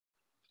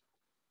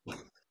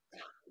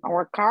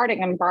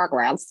Recording in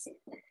progress.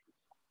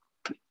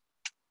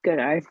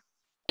 Good.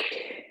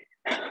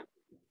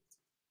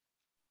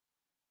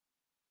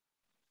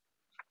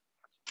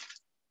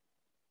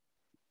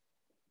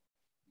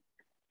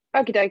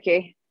 Okie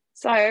dokie.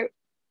 So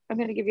I'm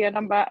going to give you a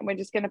number and we're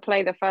just going to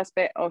play the first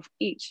bit of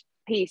each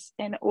piece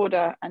in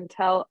order and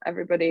tell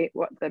everybody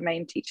what the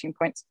main teaching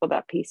points for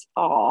that piece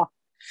are.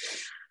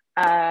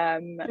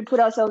 We put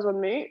ourselves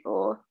on mute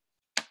or?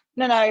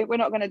 No, we're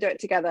not going to do it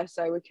together,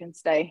 so we can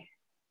stay.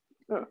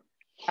 Oh.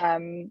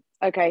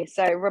 Okay,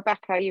 so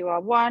Rebecca, you are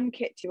 1,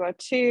 Kit, you are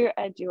 2,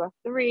 Ed, you are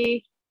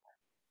 3,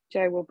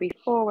 Jo will be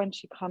 4 when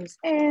she comes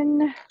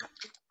in.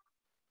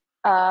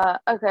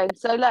 Okay,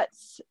 so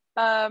let's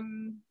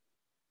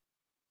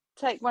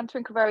take one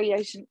twinkle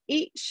variation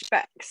each.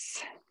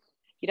 Bex,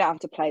 you don't have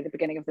to play the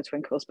beginning of the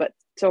twinkles, but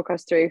talk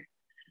us through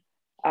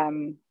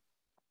the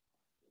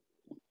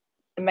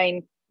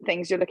main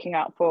things you're looking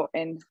out for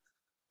in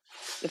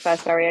the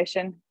first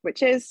variation,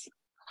 which is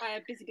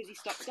busy, busy,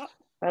 stop, stop.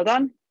 Well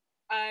done.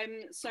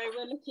 So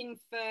we're looking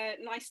for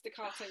nice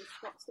staccato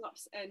stop,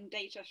 stops and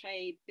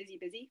détaché busy,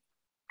 busy.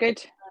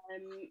 Good.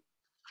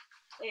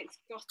 It's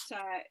got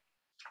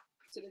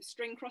sort of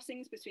string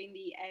crossings between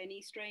the A and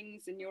E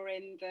strings, and you're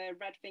in the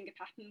red finger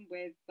pattern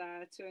with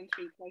 2 and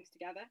 3 close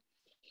together.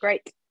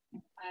 Great.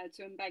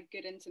 To embed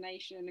good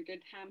intonation and a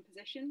good hand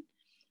position.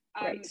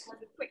 Great. Has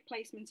a quick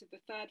placement of the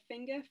 3rd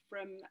finger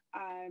from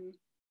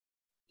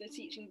the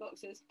teaching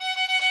boxes.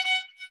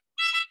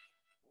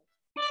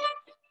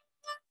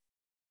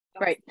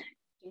 Great.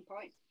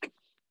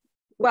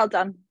 Well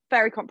done.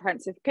 Very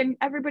comprehensive. Can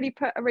everybody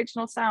put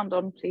original sound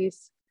on,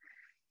 please?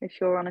 If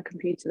you're on a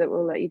computer, that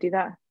will let you do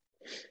that.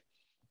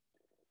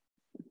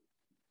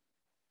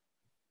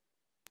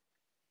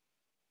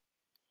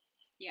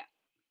 Yeah.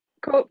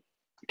 Cool.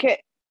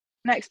 Kit,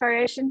 next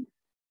variation.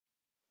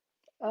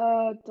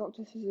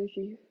 Dr.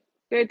 Suzuki.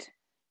 Good.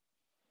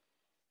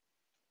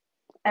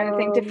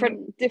 Anything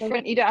different?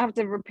 You don't have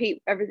to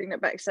repeat everything that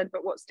Bex said,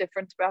 but what's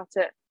different about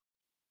it?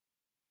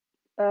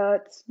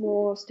 It's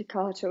more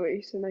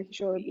staccato-y, so making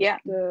sure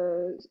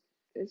that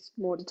it's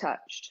more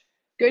detached.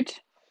 Good.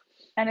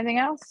 Anything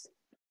else?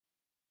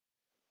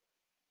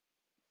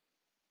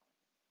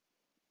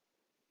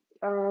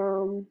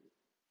 In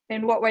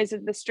what ways are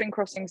the string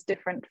crossings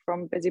different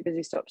from busy,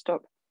 busy, stop,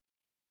 stop?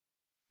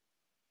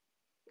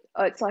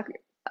 It's like,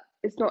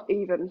 it's not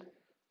even.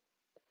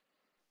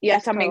 Yeah,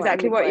 it's tell me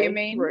exactly what you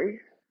mean. Through.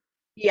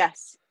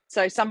 Yes.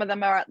 So some of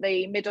them are at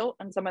the middle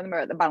and some of them are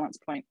at the balance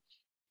point.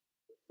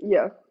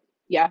 Yeah.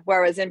 Yeah.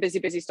 Whereas in busy,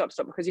 busy, stop,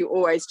 stop, because you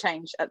always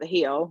change at the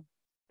heel,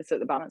 it's at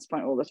the balance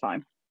point all the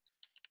time.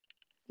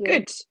 Yeah.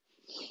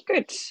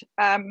 Good.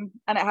 And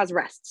it has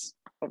rests,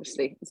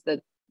 obviously. It's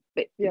the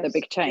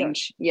big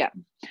change. Yeah.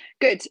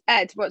 Good.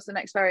 Ed, what's the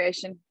next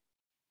variation?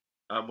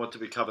 What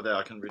did we cover there?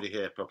 I couldn't really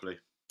hear properly.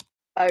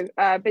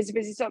 Oh, busy,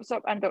 busy, stop,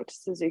 stop, and Dr.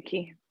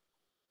 Suzuki.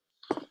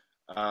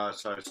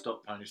 So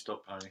stop, pony,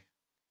 stop, pony.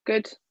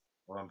 Good.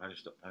 1 pony,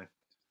 stop, pony.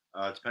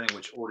 Depending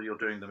which order you're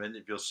doing them in,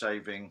 if you're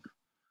saving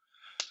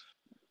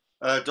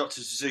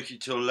Dr. Suzuki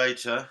till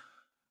later.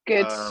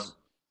 Good.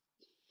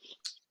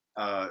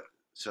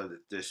 So that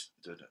this.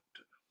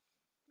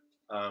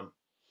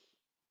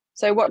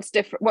 So what's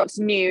different? What's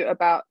new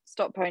about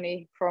Stop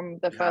Pony from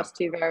the first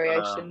 2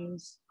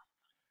 variations?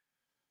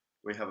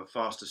 We have a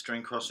faster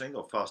string crossing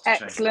or faster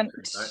Excellent.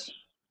 Change of string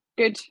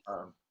Good.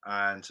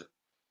 And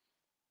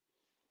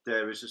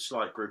there is a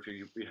slight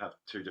grouping. We have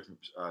 2 different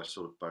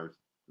sort of bow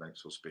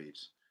lengths or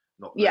speeds,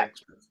 not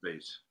lengths but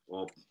speeds.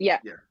 Or yeah.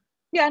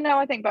 No,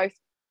 I think both.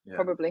 Yeah.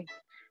 Probably.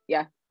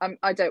 Yeah. I'm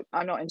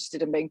not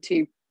interested in being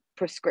too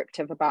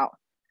prescriptive about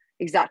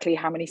exactly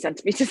how many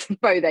centimeters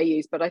of bow they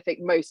use, but I think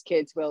most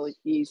kids will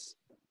use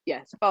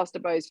faster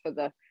bows for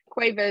the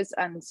quavers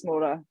and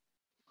smaller,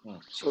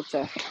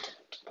 shorter,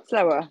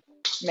 slower,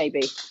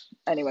 maybe.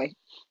 Anyway,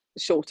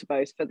 shorter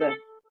bows for the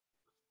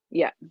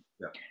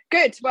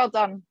Good. Well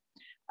done.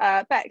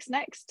 Bex,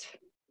 next.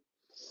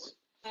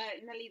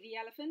 Nelly the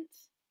elephant.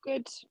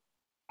 Good.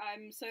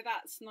 So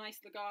that's nice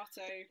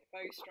legato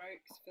bow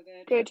strokes for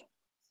the good.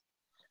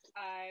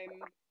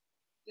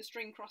 The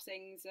string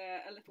crossings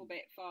are a little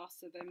bit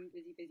faster than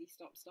busy, busy,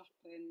 stop, stop,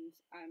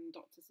 and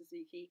Dr.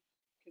 Suzuki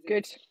because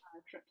good. It's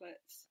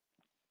triplets.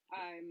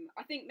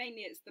 I think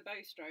mainly it's the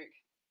bow stroke,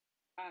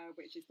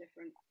 which is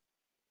different.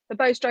 The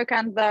bow stroke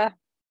and the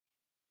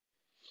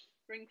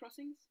string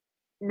crossings.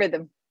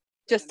 Rhythm.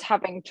 Just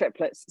having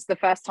triplets. It's the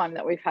first time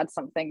that we've had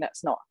something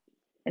that's not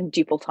in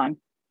duple time.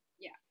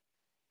 Yeah.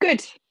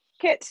 Good.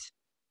 Kit.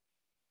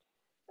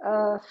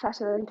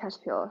 Fatter than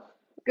caterpillar.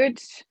 Good.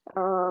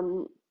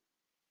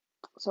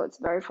 So it's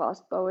very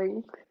fast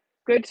bowing.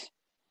 Good.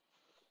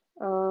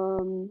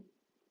 You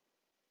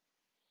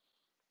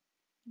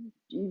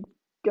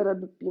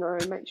gotta,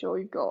 make sure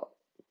you gotta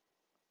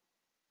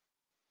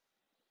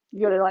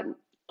like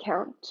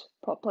count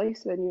properly,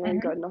 so then you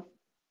got enough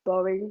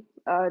bowing,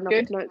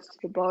 enough notes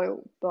to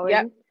bowing.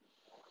 Yep.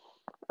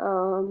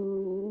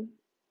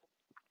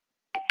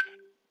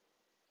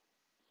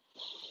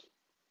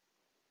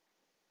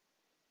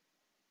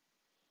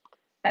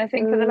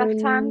 Anything for the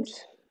left hand?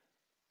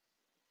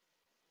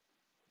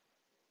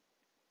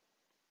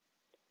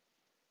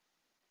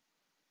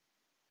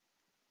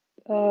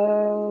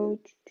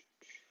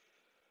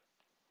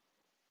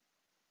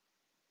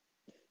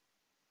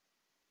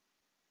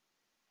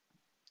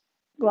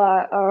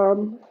 Right,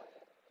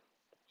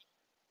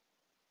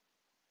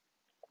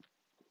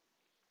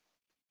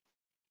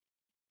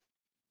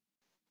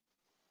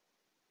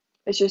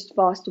 it's just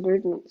faster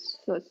movements.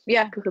 So it's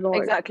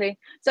exactly.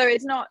 So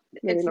it's not.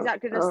 It's not,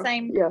 exactly the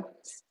same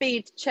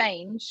speed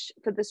change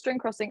for the string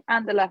crossing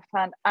and the left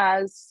hand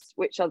as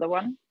which other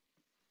one?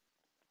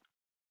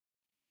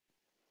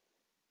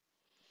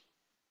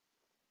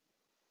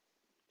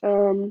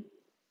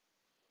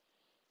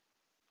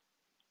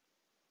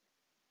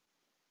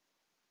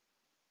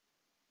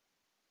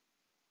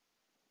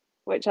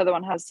 Which other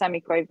one has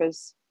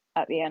semiquavers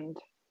at the end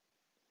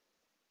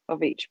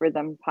of each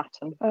rhythm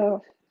pattern?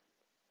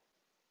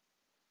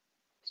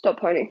 Stop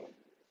pony.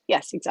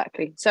 Yes,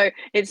 exactly. So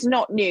it's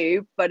not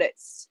new, but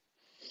it's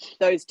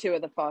those two are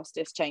the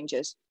fastest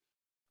changes.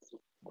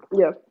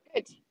 Yeah.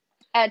 Good.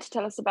 Ed,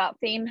 tell us about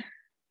theme.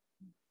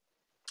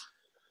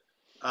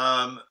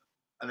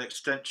 An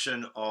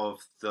extension of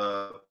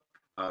the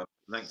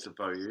length of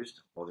bow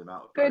used, or the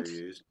amount of bow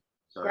used.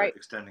 So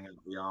extending out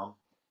the arm.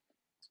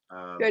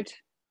 Good.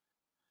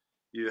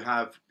 You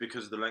have,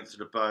 because of the length of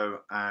the bow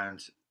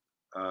and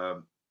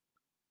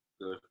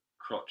the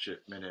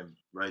crotchet minim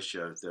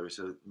ratio, there is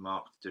a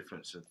marked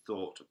difference in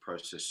thought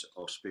process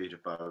of speed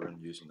of bow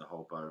and using the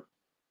whole bow.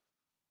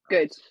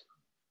 Good.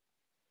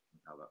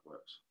 How that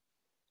works.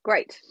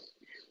 Great.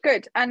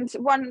 Good. And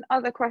one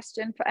other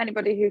question for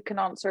anybody who can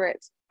answer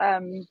it.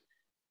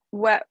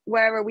 Where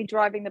are we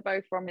driving the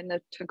bow from in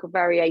the twinkle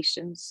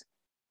variations?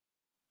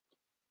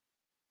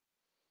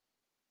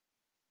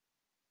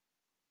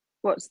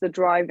 What's the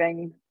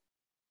driving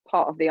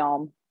part of the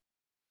arm?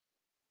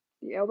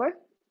 The elbow?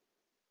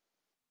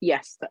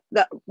 Yes,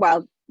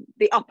 well,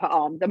 the upper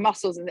arm, the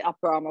muscles in the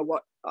upper arm are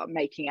what are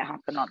making it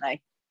happen, aren't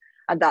they?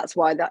 And that's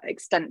why that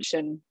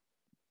extension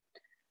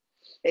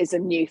is a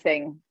new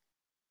thing,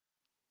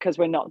 because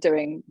we're not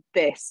doing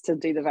this to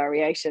do the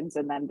variations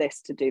and then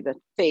this to do the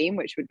theme,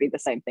 which would be the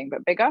same thing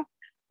but bigger.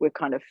 We're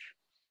kind of,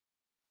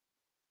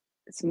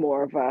 it's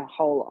more of a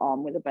whole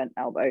arm with a bent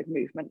elbow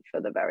movement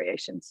for the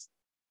variations.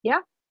 Yeah.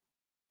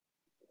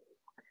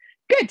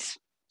 Good.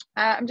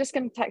 I'm just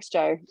going to text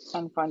Jo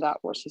and find out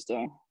what she's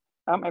doing.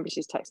 Oh, maybe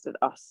she's texted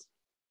us.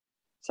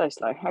 So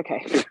slow.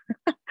 Okay.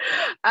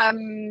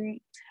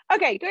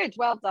 Okay, good.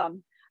 Well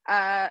done.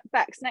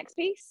 Bex, next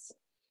piece.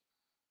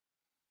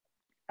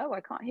 Oh,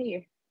 I can't hear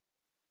you.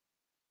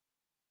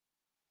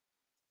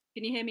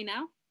 Can you hear me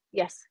now?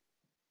 Yes.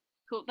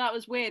 Cool. That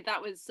was weird.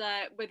 That was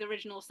with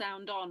original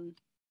sound on.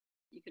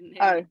 You couldn't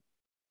hear me.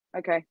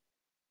 Okay.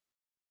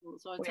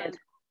 So weird.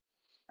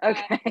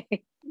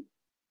 Okay.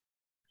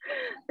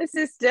 This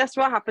is just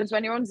what happens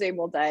when you're on Zoom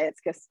all day.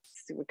 It's just,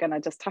 we're gonna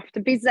just have to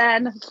be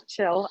zen,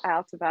 chill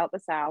out about the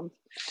sound.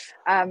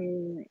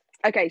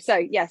 Okay, so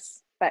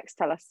yes, Bex,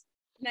 tell us.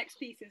 Next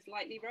piece is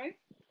lightly row.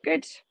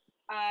 Good.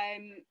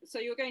 So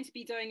you're going to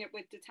be doing it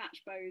with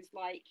detached bows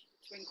like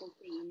Twinkle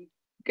Theme.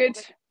 Good.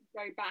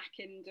 Go back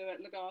and do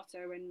it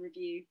legato and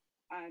review.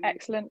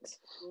 Excellent.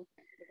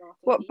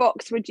 What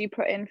box would you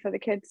put in for the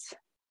kids?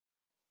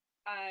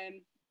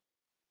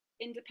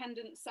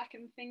 Independent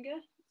second finger.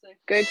 So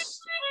good.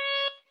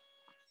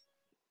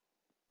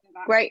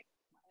 Great.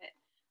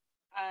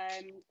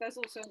 There's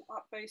also an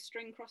up bow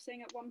string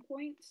crossing at one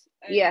point.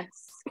 Yes.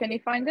 Can you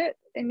find it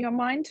in your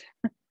mind?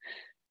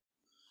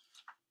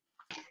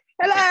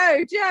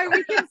 Hello, Jo,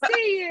 we can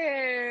see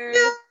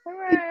you.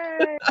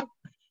 Hooray.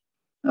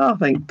 Oh,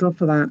 thank God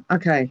for that.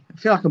 Okay, I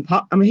feel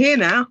like I'm here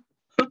now.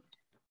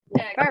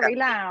 Yeah, very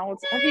loud.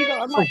 Have you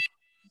got a mic?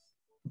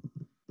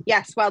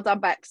 Yes, well done,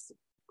 Bex.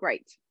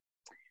 Great.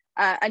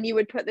 And you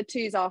would put the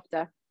twos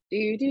after.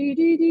 Do, do,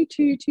 do, do,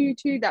 two, two,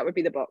 two. That would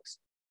be the box.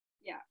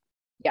 Yeah.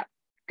 Yeah,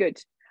 good.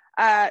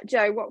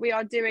 Jo, what we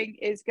are doing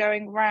is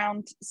going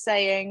round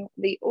saying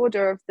the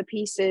order of the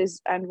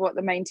pieces and what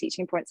the main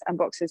teaching points and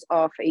boxes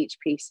are for each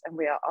piece. And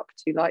we are up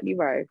to lightly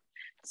row.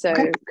 So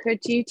could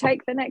you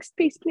take the next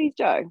piece, please,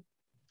 Jo?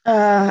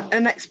 The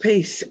next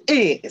piece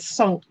is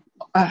Song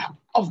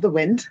of the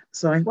Wind.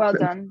 Sorry. Well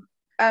done.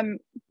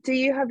 Do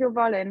you have your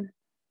violin?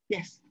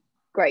 Yes.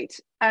 Great.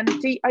 And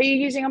are you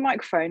using a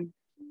microphone?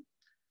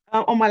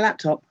 On my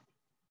laptop.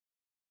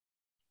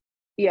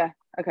 Yeah.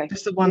 Okay.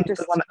 Just the one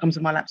that comes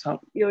with my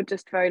laptop. You're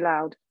just very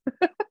loud.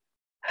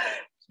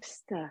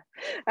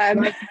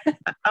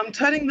 I'm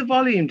turning the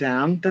volume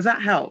down. Does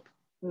that help?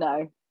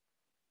 No.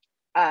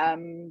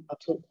 I'll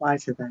talk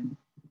quieter then.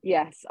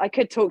 Yes, I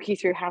could talk you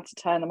through how to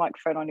turn the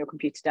microphone on your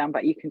computer down,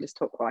 but you can just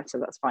talk quieter.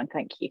 That's fine.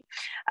 Thank you.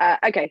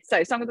 Okay,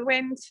 so Song of the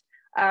Wind,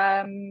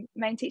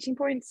 main teaching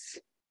points.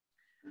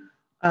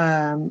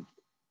 I'll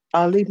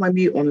leave my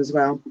mute on as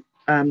well.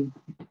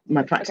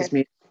 My practice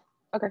mute.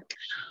 Okay.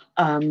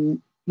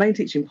 Main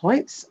teaching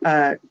points,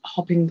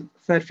 hopping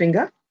third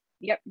finger.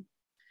 Yep.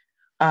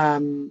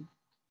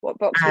 What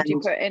box would you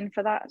put in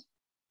for that?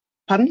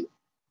 Pardon?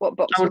 What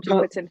box would you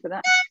put in for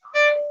that?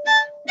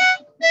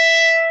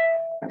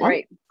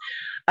 Great.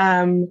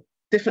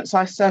 Different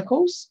size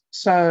circles.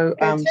 So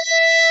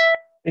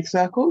big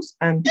circles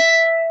and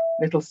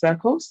little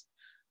circles.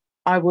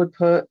 I would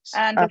put.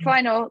 And the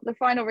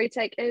final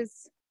retake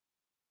is.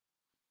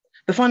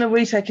 The final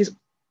retake is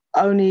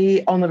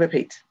only on the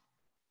repeat.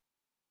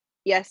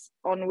 Yes,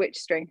 on which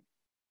string?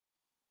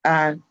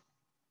 A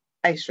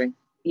string.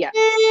 Yeah.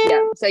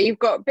 So you've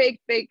got big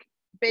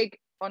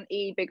on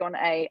E, big on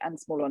A, and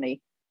small on E.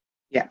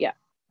 Yeah.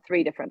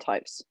 3 different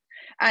types.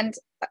 And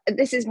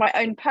this is my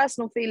own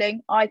personal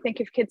feeling. I think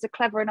if kids are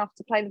clever enough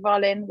to play the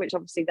violin, which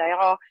obviously they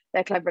are,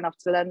 they're clever enough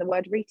to learn the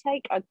word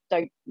retake. I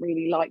don't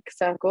really like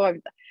circle.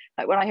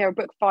 Like when I hear a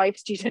book 5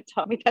 student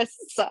tell me there's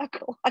a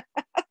circle, I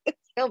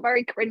feel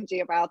very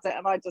cringy about it.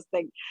 And I just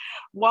think,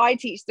 why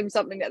teach them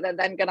something that they're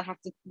then going to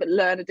have to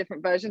learn a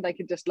different version? They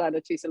can just learn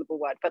a 2-syllable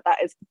word. But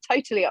that is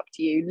totally up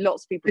to you.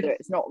 Lots of people do it.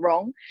 It's not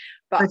wrong.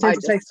 But I tend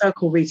to say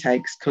circle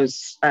retakes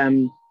because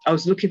I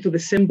was looking for the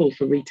symbol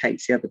for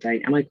retakes the other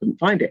day and I couldn't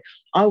find it.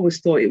 I always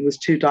thought it was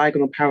 2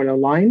 diagonal parallel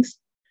lines.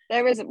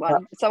 There isn't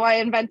one. So I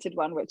invented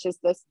one, which is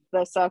the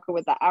circle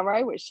with the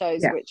arrow, which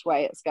shows which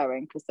way it's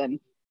going, because then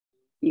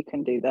you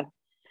can do the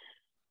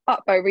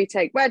up bow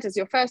retake. Where does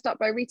your first up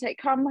bow retake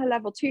come? A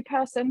level 2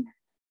 person?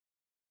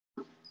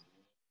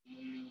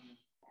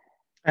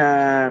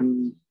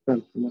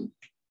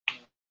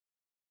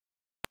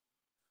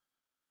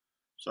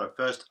 So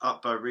first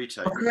up bow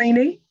retake.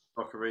 Boccherini.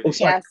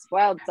 Yes,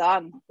 well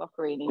done,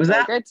 Boccherini. Was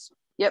that good?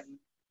 Yep.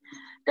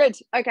 Good.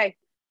 Okay.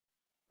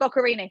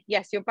 Boccherini.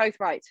 Yes, you're both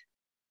right.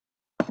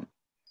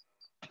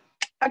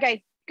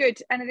 Okay, good.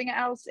 Anything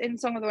else in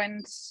Song of the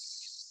Wind?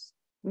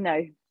 No,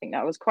 I think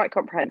that was quite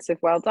comprehensive.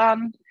 Well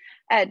done.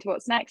 Ed,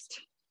 what's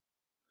next?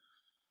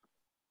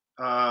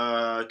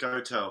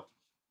 Go Tell.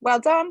 Well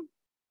done.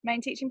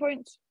 Main teaching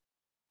points.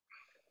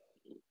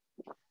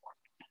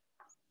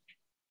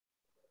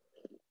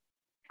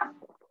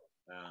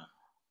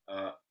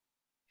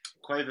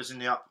 Quavers in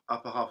the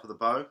upper half of the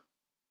bow.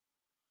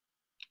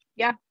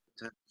 Yeah.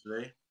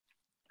 Potentially.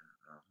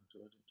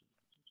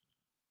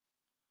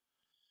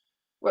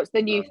 What's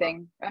the new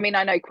thing? I mean,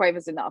 I know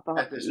quavers in the upper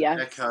half. There's an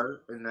echo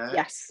in there.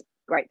 Yes,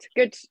 great,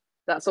 good.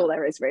 That's all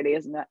there is, really,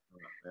 isn't it?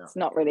 Yeah. It's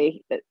not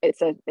really.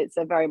 It's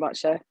a very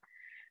much a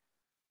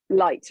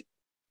light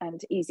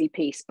and easy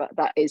piece, but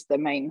that is the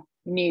main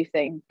new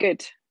thing.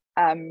 Good.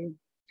 I'm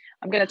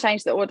going to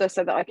change the order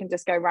so that I can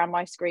just go around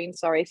my screen.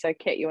 Sorry. So,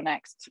 Kit, you're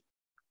next.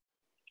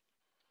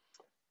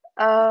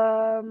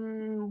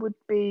 Would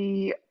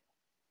be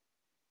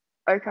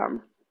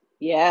Oakham.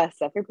 Yes,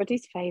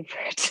 everybody's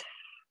favourite.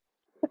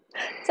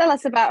 Tell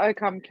us about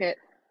Oakham, Kit.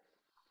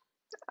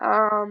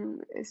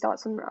 It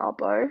starts on the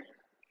elbow,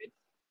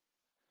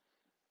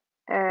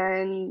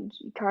 and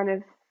you kind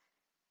of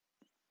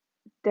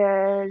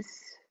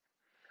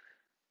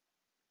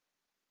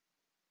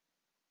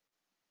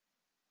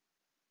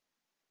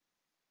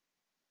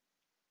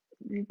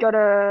you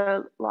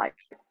gotta like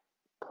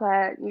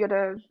play. You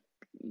gotta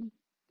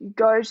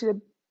go to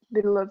the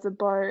middle of the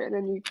bow and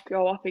then you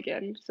go up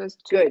again. So it's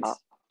 2 good.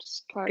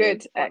 Ups.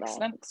 Good,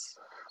 excellent.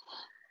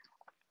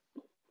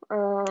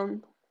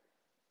 Can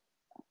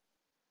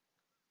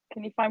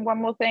you find one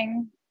more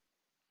thing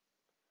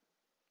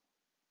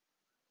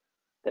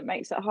that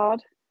makes it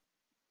hard?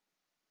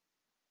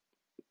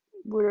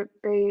 Would it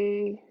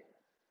be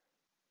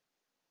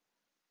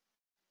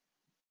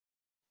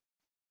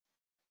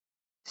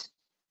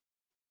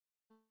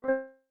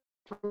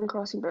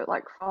crossing, but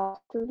like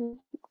fast and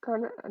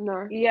kind of?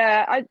 No.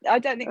 Yeah, I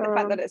don't think the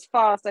fact that it's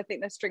fast. I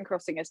think the string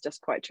crossing is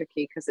just quite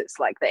tricky because it's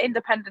like the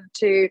independent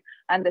 2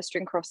 and the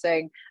string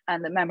crossing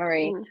and the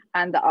memory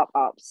and the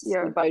ups,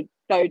 the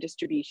bow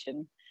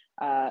distribution,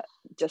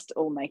 just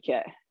all make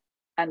it.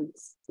 And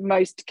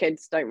most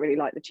kids don't really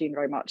like the tune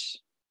very much.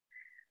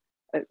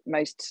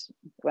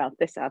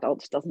 This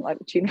adult doesn't like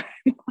the tune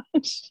very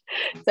much.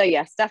 So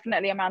yes,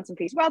 definitely a mountain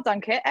piece. Well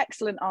done, Kit.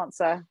 Excellent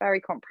answer.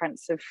 Very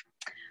comprehensive.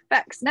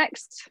 Bex,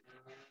 next.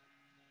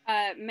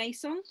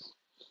 Maison.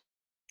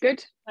 Good.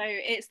 So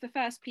it's the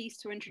first piece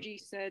to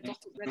introduce a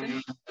dotted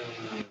rhythm.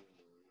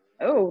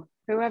 Oh,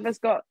 whoever's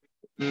got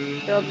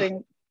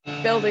building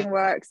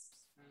works.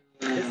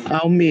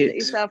 I'll mute. Put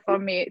yourself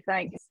on mute,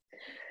 thanks.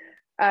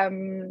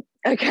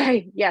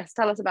 Okay, yes,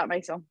 tell us about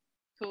Maison.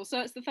 Cool.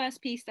 So it's the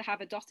first piece to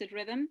have a dotted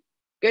rhythm.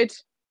 Good.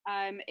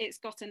 It's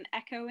got an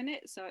echo in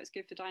it, so it's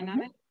good for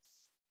dynamics.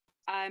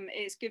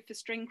 It's good for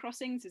string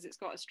crossings, as it's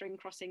got a string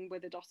crossing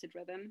with a dotted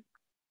rhythm.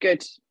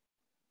 Good.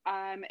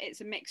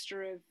 It's a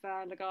mixture of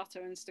legato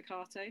and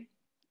staccato.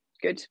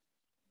 Good.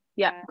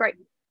 Yeah, great.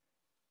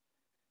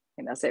 I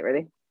think that's it,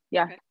 really.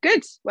 Yeah, okay.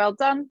 Good. Well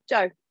done,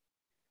 Joe.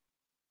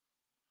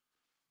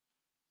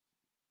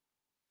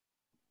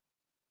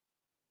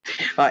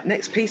 Right,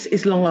 next piece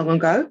is Long, Long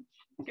Ago.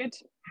 Good.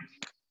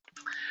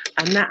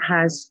 And that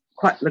has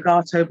quite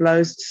legato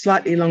blows,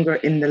 slightly longer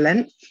in the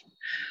length.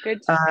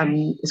 Good.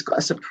 It's got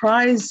a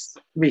surprise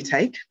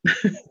retake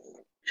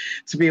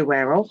to be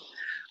aware of.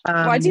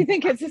 Why do you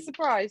think it's a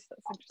surprise?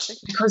 That's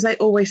interesting. Because they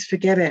always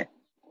forget it.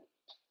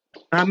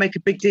 I make a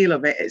big deal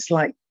of it. It's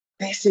like,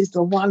 this is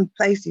the one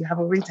place you have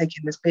a retake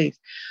in this piece.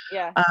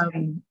 Yeah.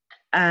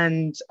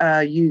 And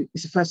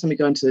it's the first time we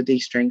go into the D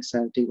string,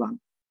 so D1.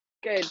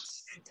 Good.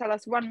 Tell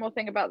us one more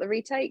thing about the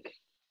retake.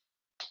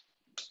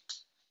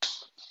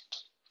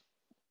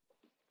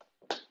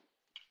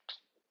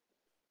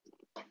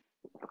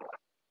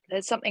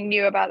 There's something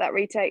new about that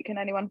retake. Can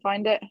anyone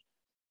find it?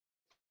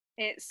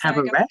 It's Have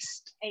a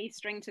rest. A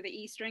string to the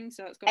E string,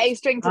 so it's got A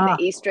string to the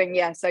E string.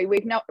 Yeah. So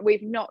we've not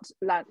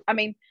learned. I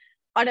mean,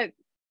 I don't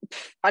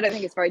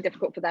think it's very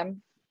difficult for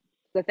them.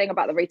 The thing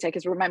about the retake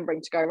is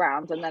remembering to go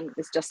around, and then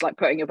it's just like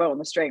putting your bow on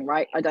the string,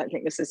 right? I don't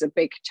think this is a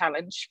big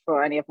challenge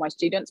for any of my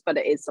students, but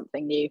it is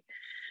something new,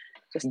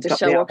 just to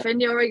show off in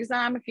your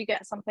exam if you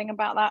get something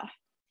about that.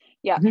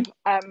 Yeah.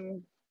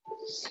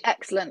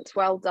 Excellent.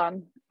 Well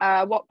done.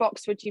 What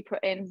box would you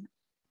put in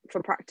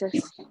for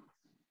practice?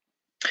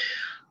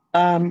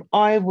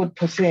 I would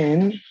put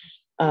in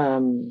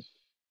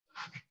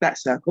that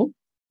circle.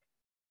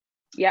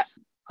 Yeah.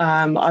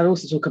 I'd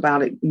also talk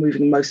about it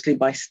moving mostly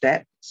by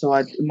step. So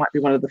it might be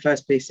one of the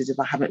first pieces, if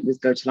I haven't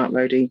with Go to Light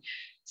Roadie,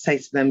 say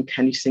to them,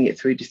 can you sing it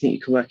through? Do you think you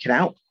can work it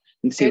out?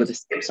 And see what the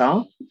steps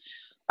are.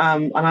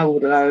 And I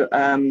would go,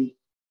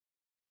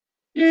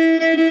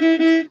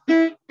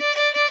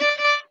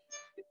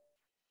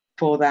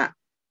 for that,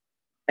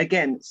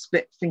 again,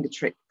 split finger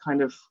trick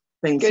kind of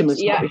thing, similar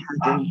to what we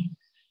had in.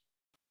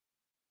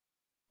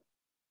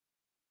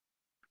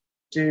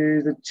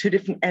 Do the two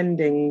different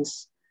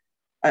endings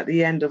at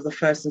the end of the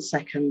first and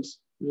second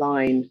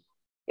line.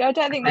 Yeah, I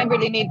don't think they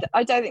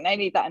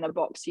need that in a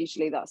box.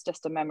 Usually that's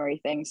just a memory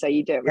thing, so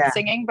you do it with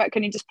singing. But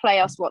can you just play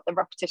us what the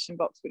repetition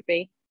box would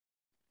be?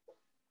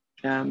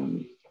 You're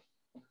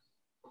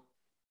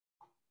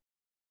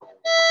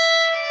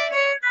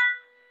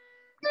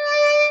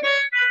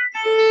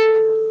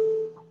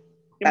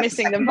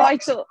missing the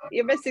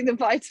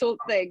vital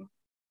thing.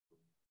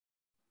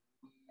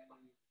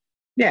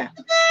 Yeah.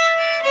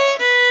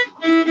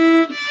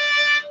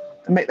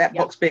 And make that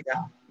box bigger.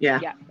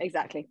 Yeah,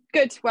 exactly.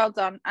 Good, well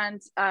done.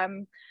 And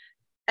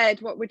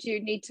Ed, what would you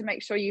need to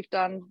make sure you've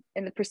done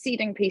in the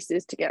preceding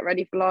pieces to get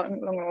ready for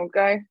long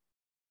go?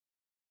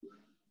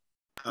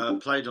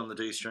 Played on the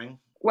D string.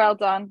 Well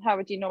done. How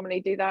would you normally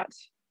do that?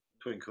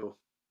 Twinkle.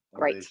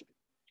 Great.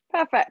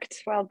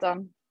 Perfect. Well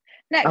done.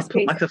 Next I'll put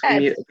piece. myself on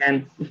mute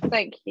again.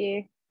 Thank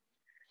you.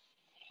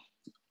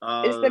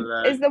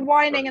 Is the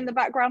whining in the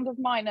background of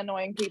mine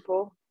annoying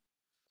people?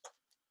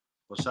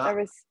 What's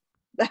that?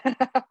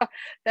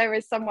 There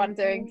is someone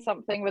doing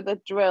something with a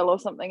drill or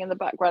something in the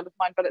background of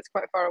mine, but it's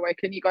quite far away.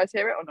 Can you guys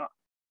hear it or not?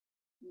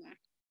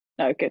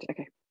 No, good.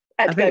 Okay.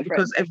 Ed, I think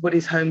because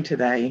everybody's home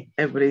today,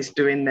 everybody's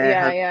doing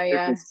their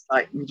business.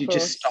 Like, would you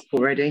just stop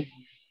already?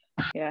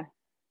 Yeah.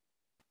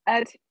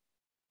 Ed?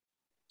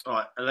 All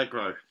right,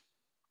 Allegro.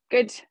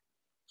 Good.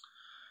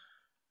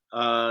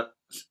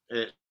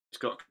 It's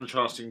got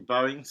contrasting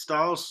bowing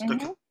styles.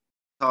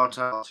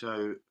 Staccato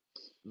to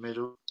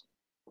middle.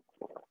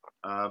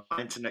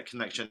 Internet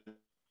connection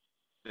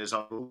is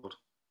on board.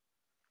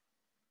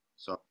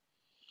 So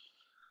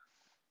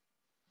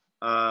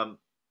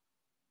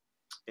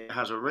it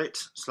has a writ,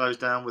 slows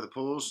down with a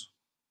pause.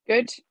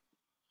 Good.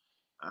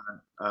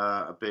 And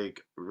a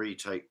big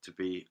retake to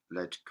be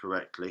led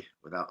correctly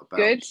without a bounce.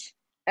 Good.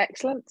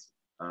 Excellent.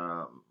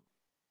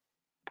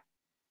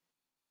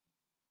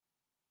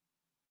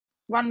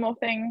 One more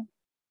thing.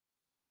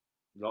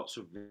 Lots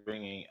of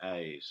ringing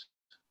A's.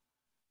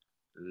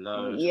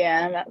 Loads.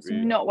 Yeah, that's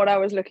not what I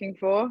was looking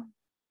for.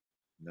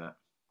 No.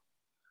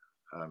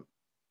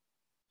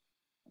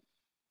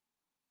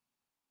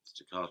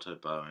 Staccato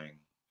bowing,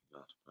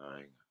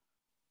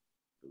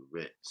 the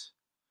writ.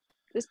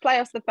 Just play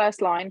us the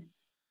first line,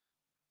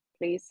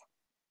 please.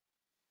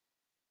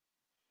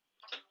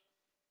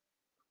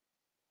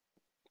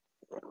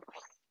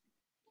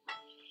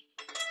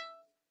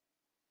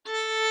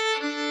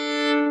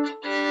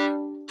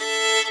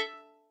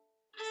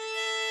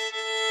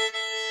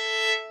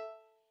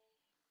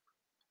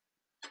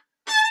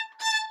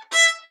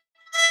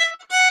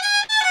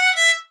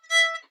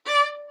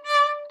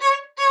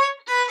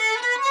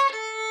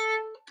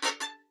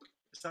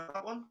 Is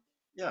that one?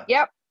 Yeah.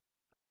 Yep.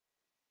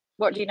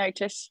 What do you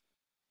notice?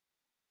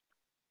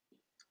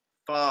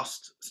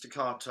 Fast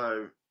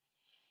staccato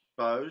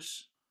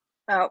bows.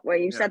 Oh, well,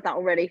 you said that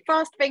already.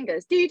 Fast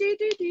fingers. Do.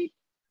 The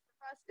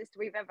fastest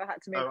we've ever had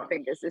to move the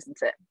fingers, isn't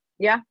it?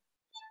 Yeah.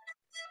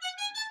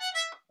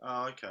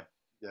 Oh, okay.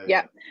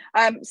 Yeah.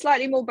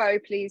 Slightly more bow,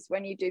 please,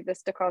 when you do the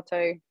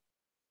staccato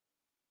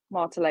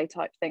martelé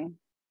type thing.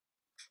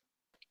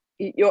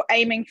 You're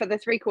aiming for the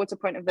 3/4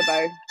 point of the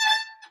bow.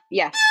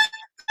 Yes.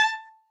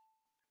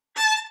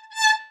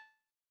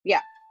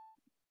 Yeah.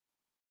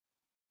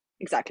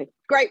 Exactly.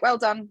 Great. Well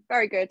done.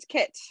 Very good.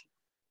 Kit.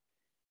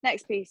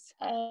 Next piece.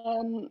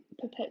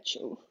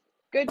 Perpetual.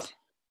 Good.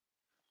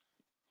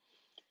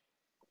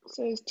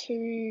 So there's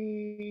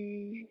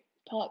two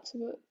parts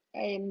of it,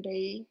 A and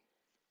B.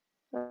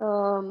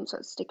 So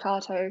it's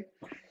staccato,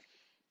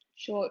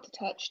 short,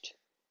 detached.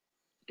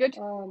 Good.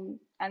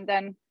 And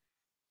then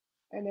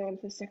And then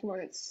for the second one,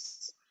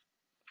 it's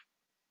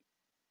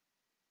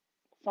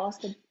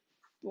faster.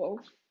 Well,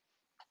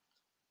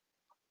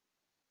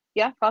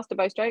 yeah, faster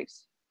bow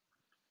strokes.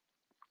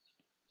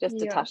 Just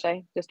yeah.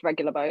 attaché, just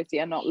regular bows,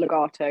 yeah, not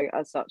legato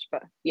as such,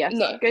 but yes,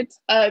 No. good.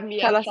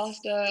 Yeah, Tell us,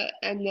 faster,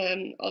 and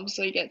then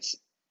obviously gets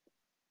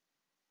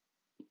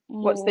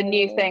more. what's the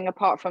new thing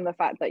apart from the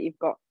fact that you've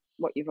got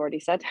what you've already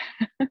said?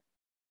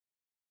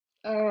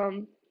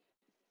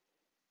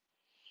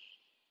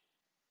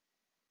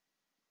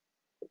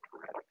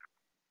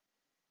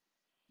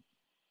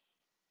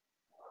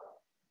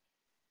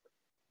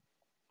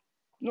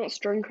 Not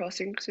string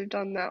crossing because we've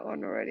done that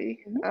one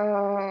already.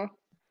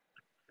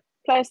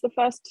 Play us the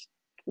first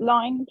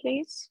line,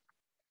 please.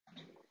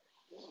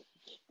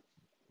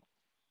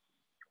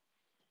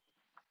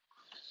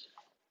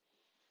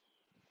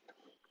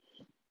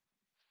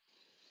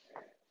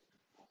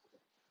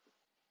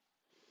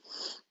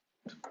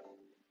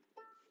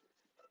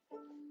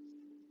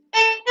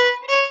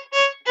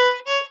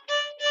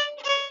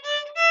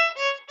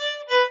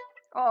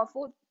 Oh,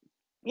 four.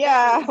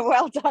 Yeah,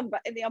 well done, but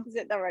in the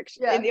opposite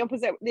direction. Yeah. In the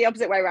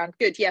opposite way around.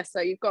 Good. Yes.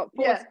 So you've got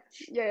fours.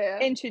 Yeah.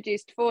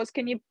 Introduced fours.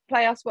 Can you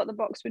play us what the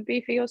box would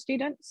be for your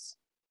students?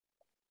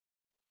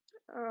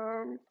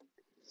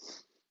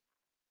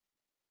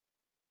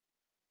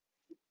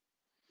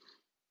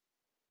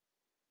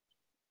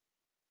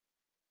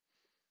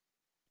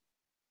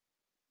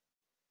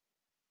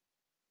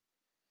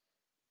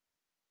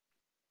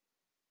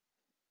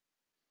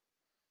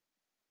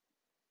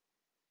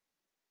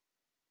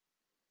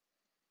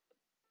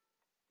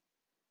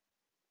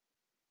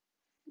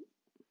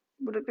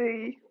 Would it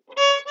be?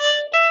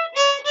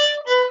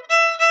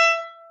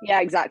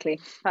 Yeah, exactly.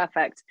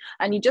 Perfect.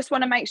 And you just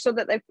want to make sure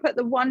that they've put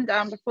the one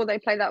down before they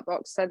play that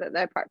box so that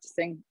they're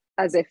practicing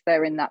as if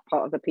they're in that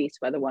part of the piece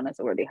where the one has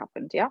already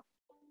happened. Yeah.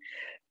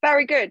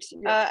 Very good.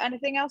 Yeah.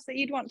 Anything else that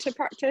you'd want to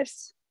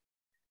practice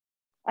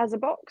as a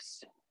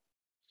box?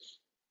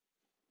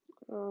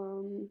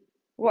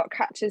 What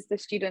catches the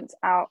students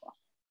out?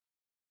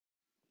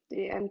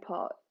 The end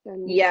part.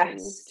 Then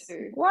Yes.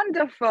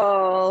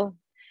 Wonderful.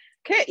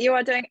 Kit, you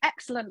are doing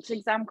excellent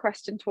exam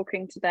question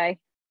talking today.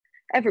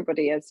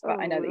 Everybody is, but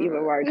I know that you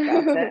were worried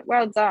about it.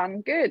 Well done.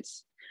 Good.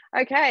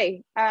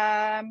 Okay.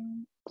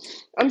 I'm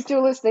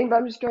still listening, but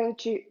I'm just going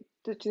to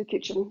the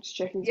kitchen, just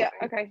checking. Yeah.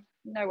 Okay.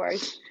 No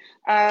worries.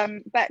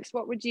 Bex,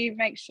 what would you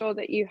make sure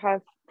that you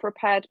have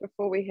prepared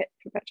before we hit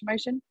perpetual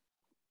motion?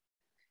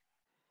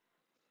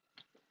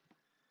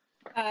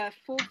 4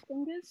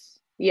 fingers.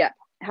 Yeah.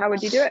 How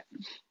would you do it?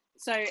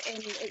 So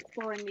in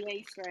exploring the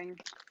A string,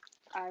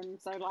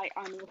 so like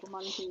I'm a little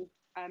monkey.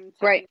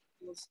 Great.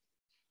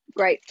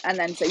 Great. And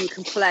then so you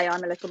can play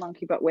I'm a little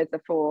monkey, but with the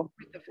 4.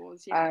 With the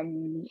 4s, yeah.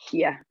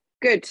 Yeah.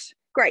 Good.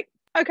 Great.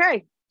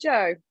 Okay,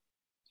 Joe.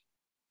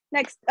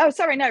 Next. Oh,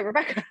 sorry, no,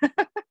 Rebecca.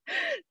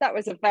 That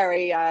was a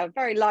very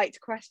very light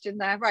question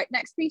there. Right.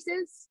 Next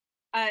pieces.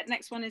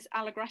 Next one is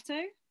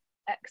allegretto.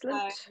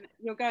 Excellent.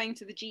 You're going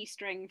to the G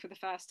string for the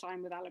first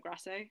time with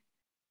allegretto.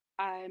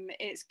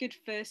 It's good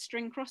for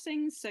string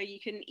crossings, so you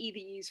can either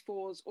use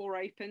 4s or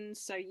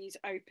opens. So use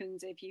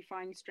opens if you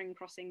find string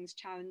crossings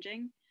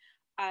challenging.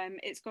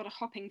 It's got a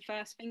hopping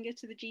first finger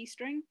to the G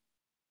string.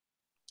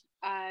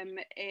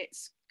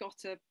 It's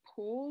got a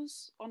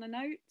pause on a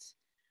note.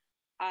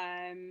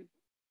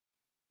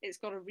 It's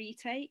got a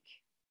retake.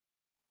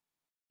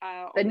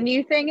 The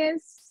new thing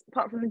is,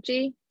 apart from the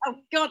G. Oh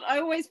God, I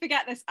always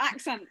forget this.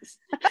 Accents.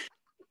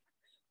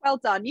 Well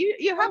done. You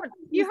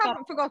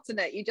haven't forgotten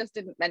it. You just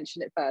didn't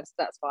mention it first.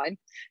 That's fine.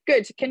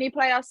 Good. Can you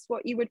play us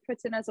what you would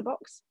put in as a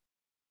box?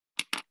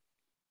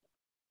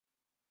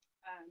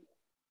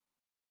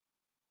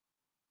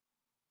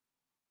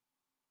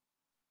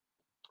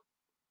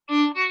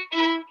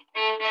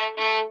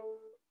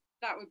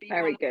 That would be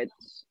very good.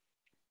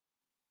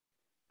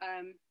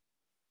 For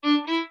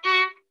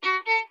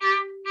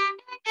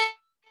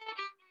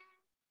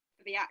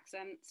the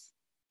accents.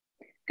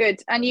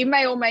 Good. And you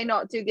may or may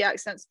not do the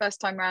accents first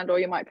time round, or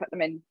you might put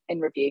them in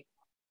review.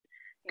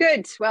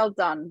 Good. Well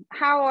done.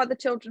 How are the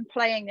children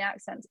playing the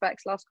accents,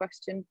 Bex? Last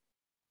question.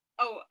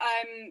 Oh,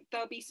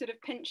 they'll be sort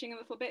of pinching a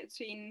little bit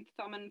between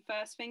thumb and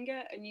first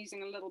finger and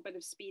using a little bit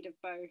of speed of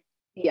bow.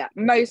 Yeah,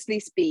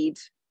 mostly speed.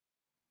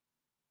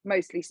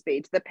 Mostly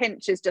speed. The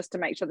pinch is just to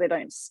make sure they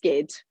don't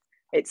skid.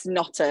 It's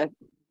not that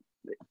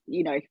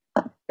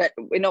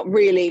we're not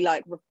really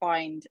like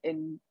refined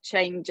in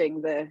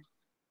changing the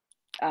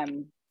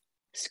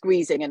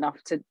squeezing enough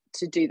to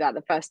do that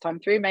the first time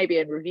through. Maybe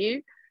in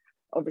review.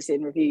 Obviously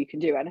in review you can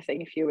do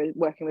anything. If you were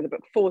working with a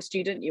book 4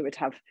 student, you would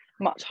have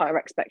much higher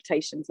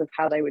expectations of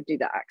how they would do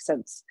their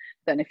accents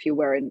than if you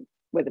were in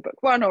with a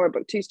book 1 or a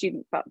book 2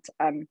 student. But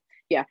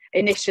yeah,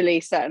 initially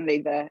certainly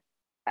the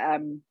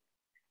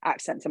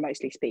accents are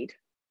mostly speed.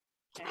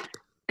 Okay.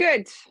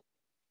 Good.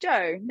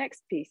 Joe,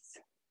 next piece.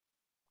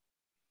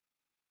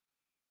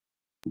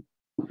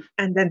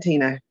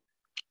 Andantino.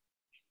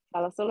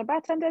 Tell us all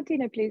about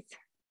Andantino, please.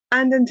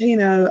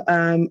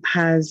 Andantino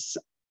has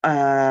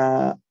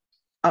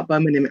upper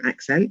minimum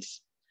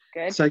accents.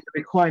 Good. So you're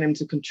requiring them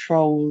to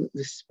control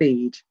the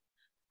speed,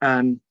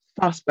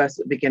 fast burst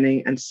at the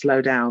beginning and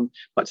slow down,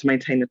 but to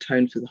maintain the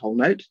tone for the whole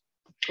note.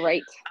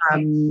 Great.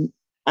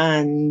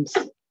 And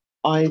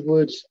I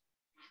would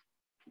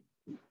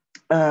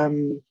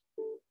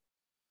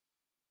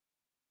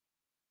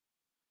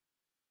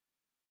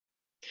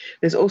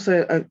there's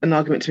also an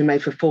argument to be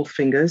made for fourth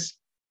fingers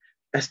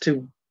as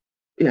to,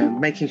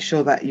 making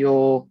sure that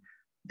you're,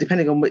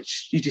 depending on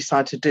which you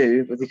decide to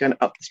do, whether you're going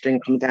up the string,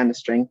 coming down the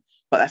string,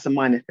 but that's a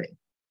minor thing.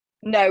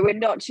 No, we're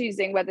not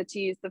choosing whether to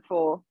use the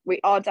 4. We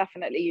are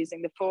definitely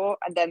using the 4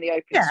 and then the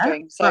open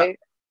string. So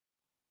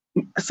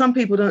some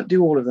people don't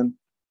do all of them.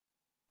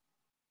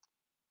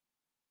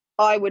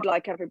 I would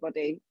like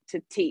everybody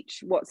to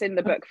teach what's in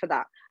the book for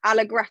that.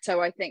 Allegretto,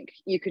 I think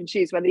you can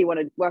choose whether you want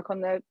to work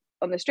on the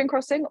string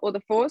crossing or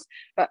the 4s,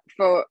 but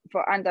for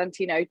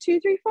Andantino, 2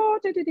 3 4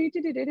 2 3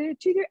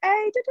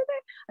 A,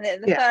 and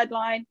then the third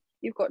line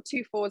you've got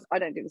 2 4s. I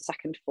don't do the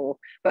second 4,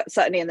 but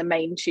certainly in the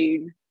main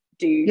tune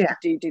do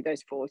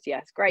those 4s.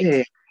 Yes,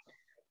 great.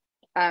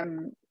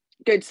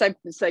 Good. So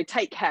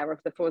take care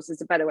of the 4s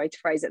is a better way to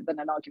phrase it than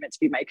an argument to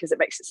be made, because it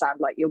makes it sound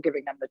like you're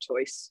giving them the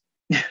choice.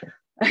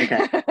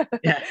 Okay.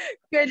 Yeah.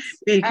 Good.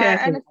 Be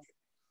careful.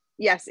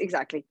 Yes,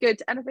 exactly.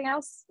 Good. Anything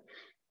else?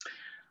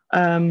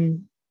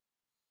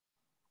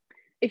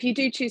 If you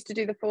do choose to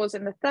do the 4s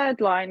in the third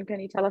line,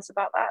 can you tell us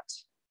about that?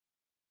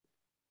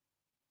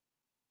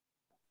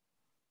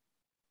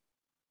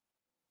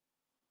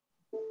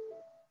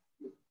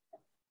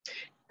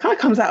 Kind of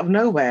comes out of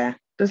nowhere,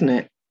 doesn't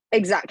it?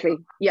 Exactly.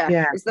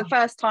 Yeah. It's the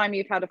first time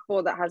you've had a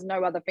 4 that has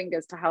no other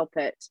fingers to help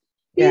it.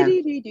 Yeah.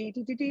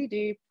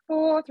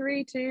 4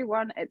 3 2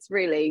 1. It's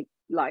really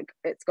like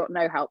it's got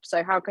no help.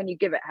 So how can you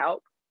give it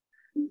help?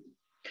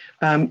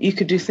 You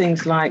could do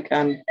things like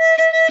and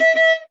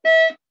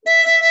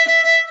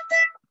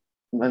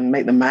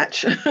make them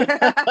match. You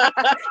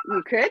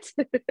could.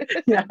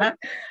 Yeah.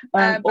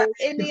 But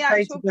in the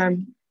actual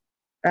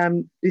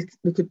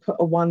we could put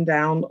a 1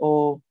 down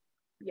or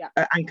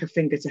an anchor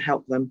finger to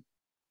help them.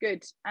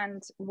 Good.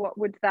 And what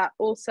would that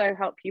also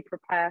help you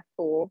prepare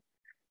for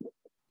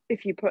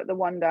if you put the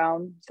 1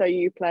 down? So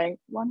you playing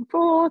 1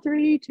 4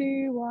 3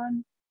 2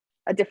 1,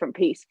 a different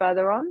piece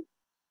further on.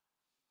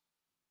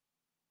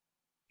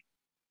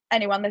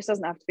 Anyone, this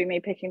doesn't have to be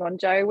me picking on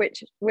Joe.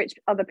 Which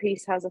other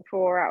piece has a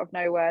 4 out of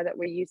nowhere that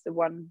we use the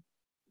 1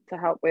 to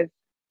help with?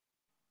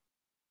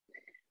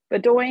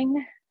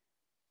 Bedoing,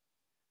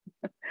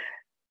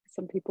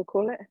 some people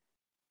call it.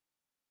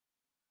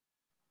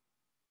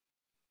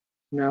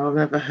 No, I've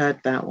never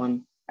heard that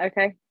one.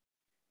 Okay.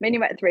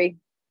 Minuet 3.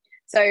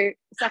 So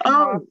second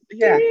half.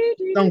 Yeah.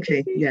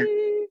 Donkey. Yeah.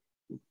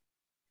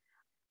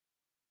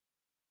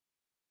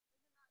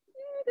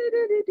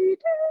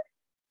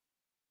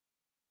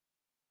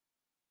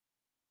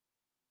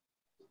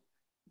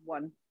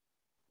 One.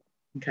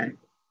 Okay.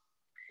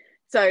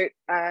 So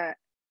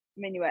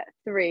minuet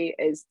 3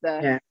 is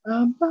the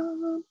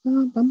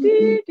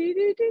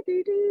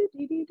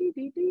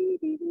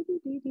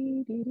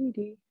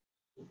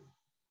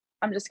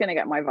I'm just gonna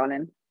get my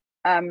violin.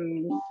 My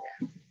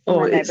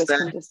neighbours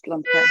can just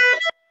lump it.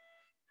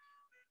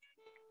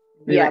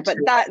 Yeah, but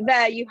that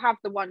there you have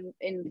the one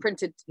in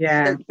printed.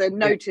 Yeah, the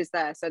note is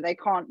there, so they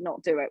can't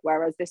not do it.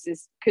 Whereas this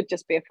could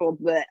just be a 4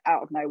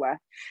 out of nowhere.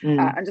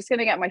 I'm just going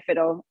to get my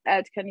fiddle.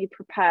 Ed, can you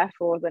prepare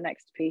for the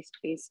next piece,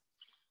 please?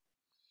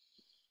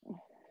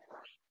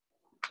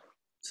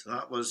 So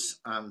that was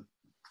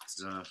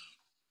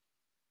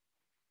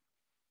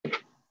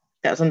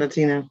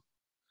Andantino.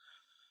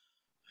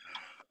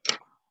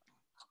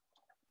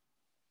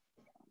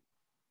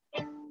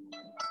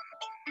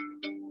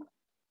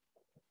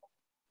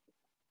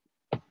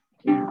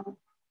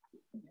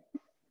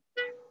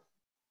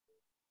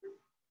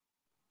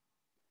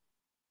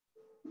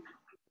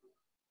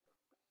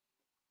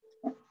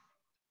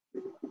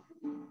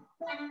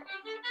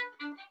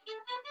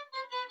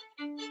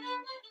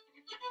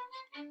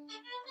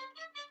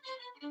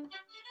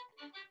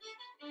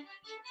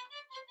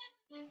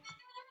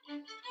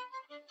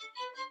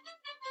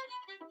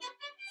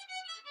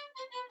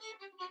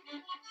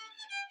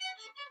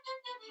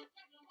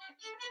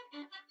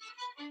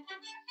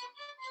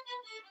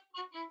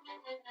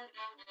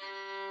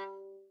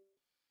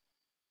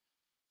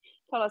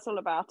 Tell us all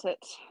about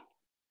it.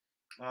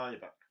 Oh, you're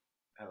back.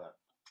 Hello.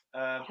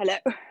 Hello.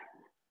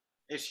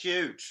 It's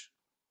huge.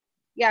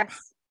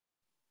 Yes.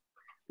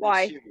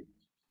 Why? It's huge.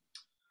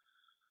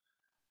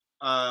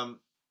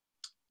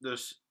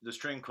 The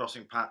string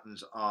crossing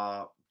patterns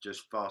are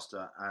just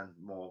faster and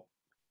more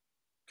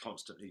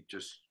constantly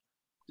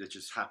they're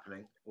just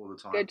happening all the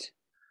time. Good.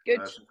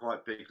 Some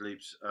quite big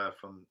leaps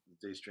from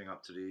D string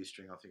up to the E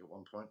string, I think, at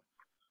one point.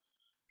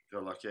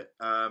 Feel like it.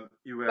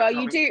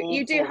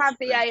 You do have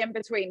the A in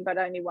between, but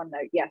only one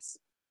note. Yes.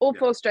 All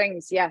 4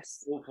 strings.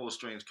 Yes. All 4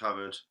 strings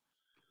covered.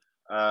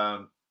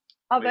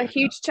 Other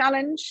huge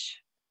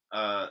challenge.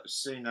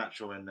 C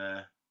natural in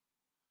there.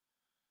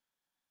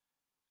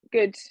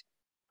 Good.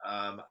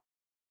 And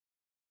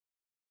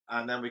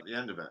then we get the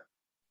end of it.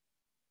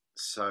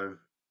 So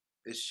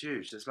It's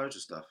huge. There's loads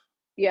of stuff.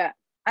 Yeah,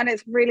 and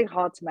it's really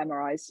hard to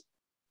memorize.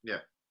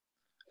 Yeah.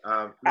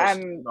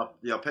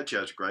 The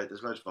arpeggio is great.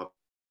 There's loads of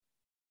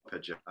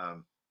arpeggio.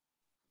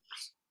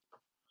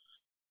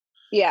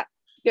 Yeah,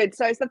 good.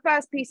 So it's the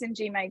first piece in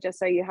G major,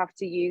 so you have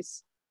to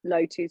use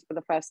low twos for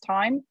the first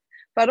time,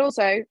 but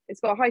also it's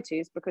got high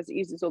twos because it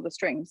uses all the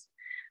strings.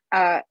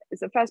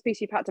 It's the first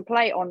piece you've had to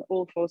play on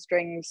all 4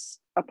 strings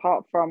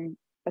apart from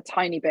a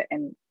tiny bit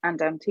in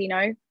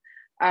andantino.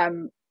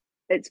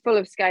 It's full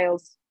of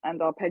scales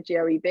and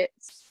arpeggio-y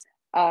bits.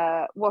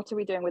 What are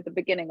we doing with the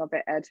beginning of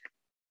it, Ed?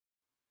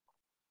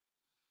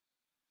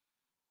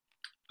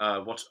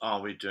 What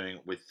are we doing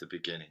with the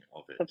beginning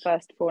of it? The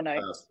first 4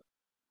 notes.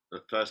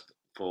 The first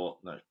 4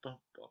 notes.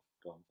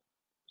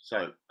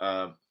 So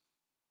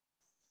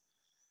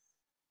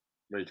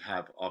we'd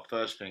have our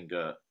first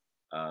finger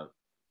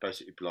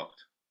basically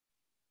blocked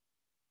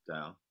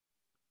down.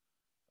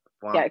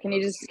 Yeah, can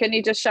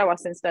you just show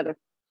us instead of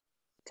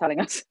telling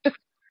us?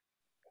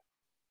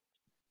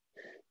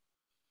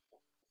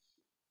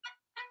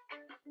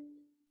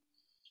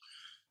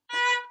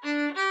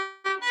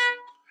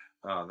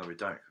 Oh, no, we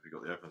don't. We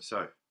got the open.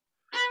 So,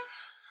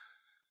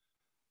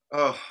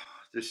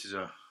 this is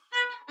a.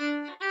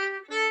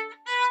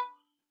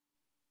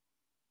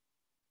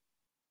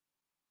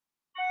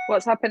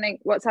 What's happening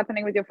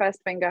with your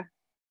first finger?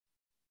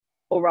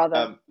 Or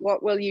rather,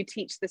 what will you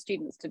teach the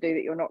students to do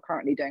that you're not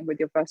currently doing with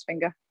your first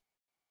finger?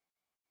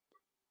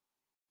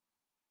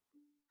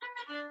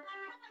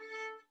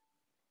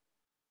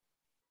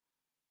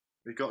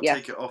 We've got to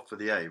take it off for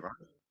the A, right?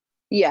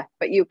 Yeah,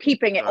 but you're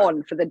keeping it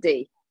on for the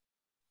D.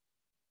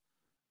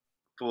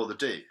 For the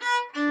D?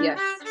 Yes.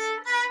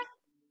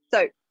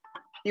 So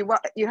you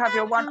have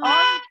your 1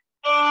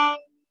 on,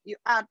 you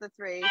add the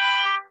 3.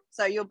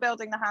 So you're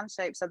building the hand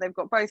shape so they've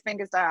got both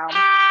fingers down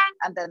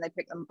and then they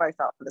pick them both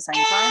up at the same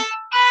time.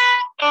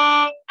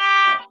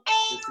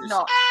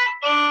 Not.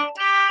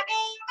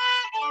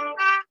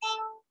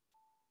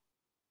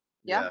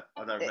 Yeah, I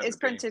don't remember. It is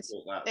printed.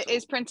 It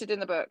is printed in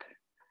the book.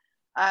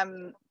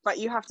 But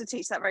you have to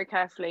teach that very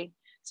carefully.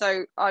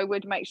 So I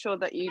would make sure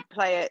that you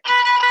play it.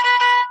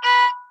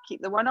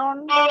 Keep the 1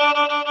 on.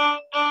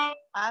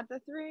 Add the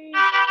 3.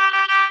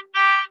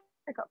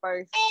 Pick up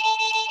both.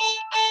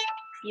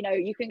 You know,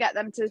 you can get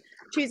them to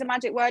choose a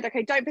magic word.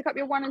 Okay, don't pick up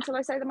your 1 until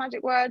I say the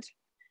magic word.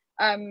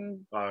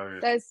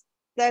 There's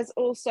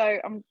also,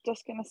 I'm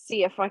just going to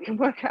see if I can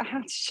work out how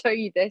to show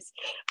you this.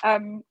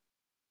 If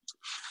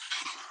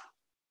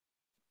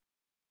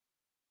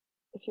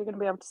you're going to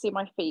be able to see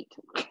my feet.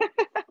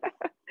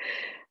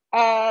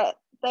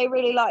 They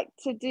really like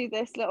to do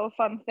this little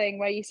fun thing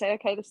where you say,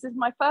 okay, this is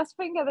my first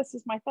finger, this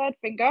is my third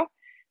finger.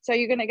 So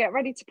you're going to get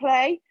ready to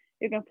play.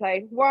 You're going to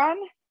play 1,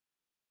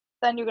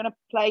 then you're going to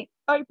play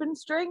open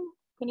string.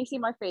 Can you see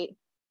my feet?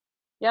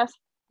 Yes?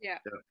 Yeah.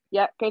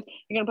 Yeah, good.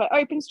 You're going to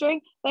play open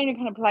string, then you're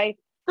going to play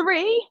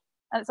 3,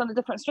 and it's on a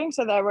different string,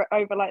 so they're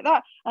over like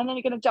that. And then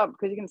you're going to jump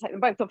because you're going to take them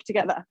both off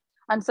together.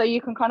 And so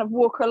you can kind of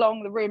walk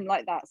along the room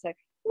like that. So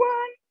 1,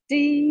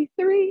 D,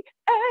 3,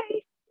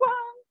 A, 1,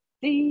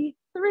 D,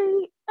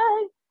 3,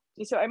 A. Do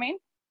you see what I mean?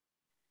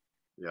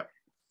 Yeah.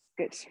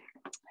 Good.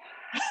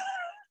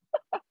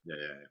 Yeah.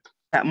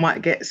 That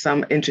might get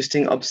some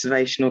interesting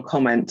observational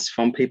comments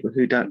from people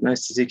who don't know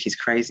Suzuki's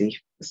crazy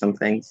for some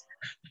things.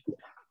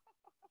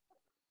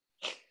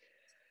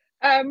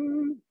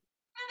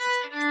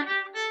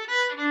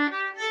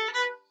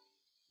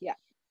 Yeah,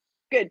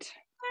 good.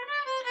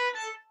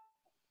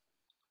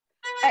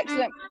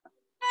 Excellent.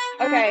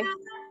 Okay,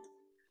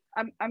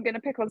 I'm going to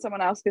pick on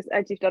someone else because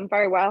Ed, you've done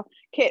very well.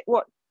 Kit,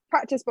 what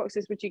practice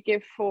boxes would you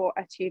give for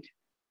Etude?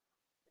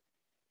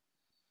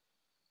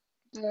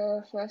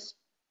 The first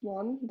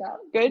one, that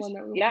good. one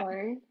that we're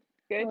playing.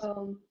 Good.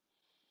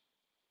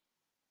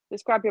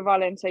 Just grab your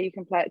violin so you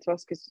can play it to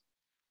us because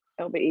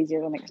it'll be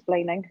easier than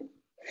explaining.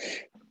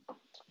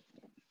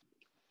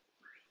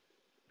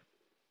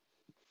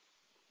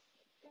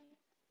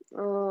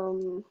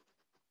 Do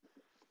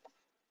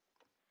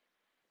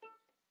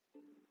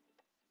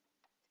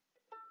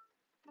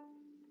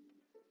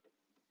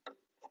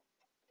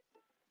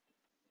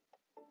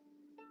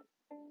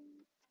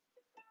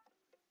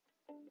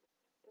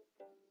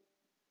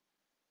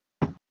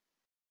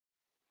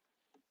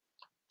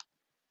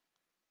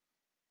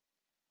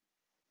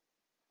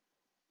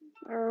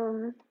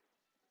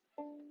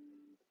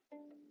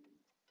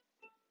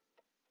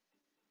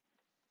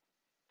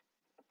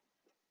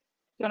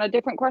you want a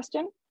different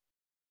question?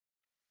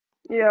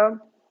 Yeah.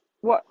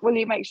 What will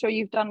you make sure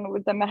you've done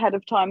with them ahead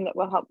of time that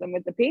will help them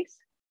with the piece?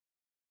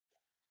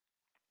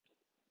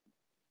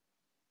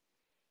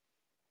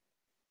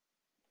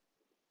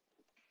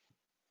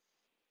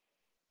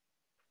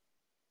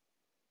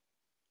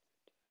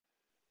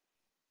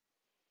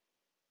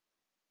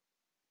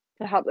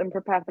 To help them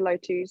prepare for low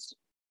twos.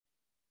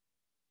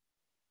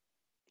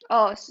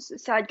 Oh,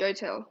 side go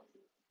till.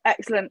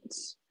 Excellent.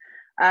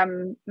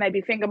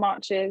 Maybe finger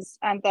marches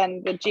and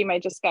then the G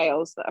major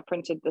scales that are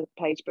printed the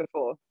page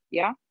before.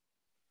 Yeah?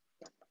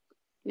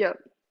 Yep.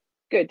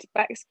 Good.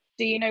 Bex,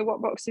 do you know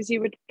what boxes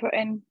you would put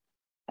in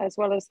as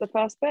well as the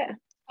first bit?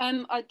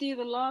 I do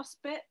the last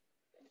bit.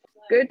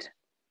 Good.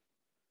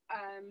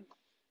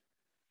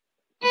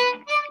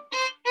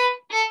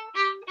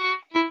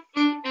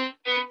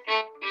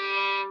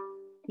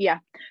 Yeah,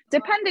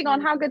 depending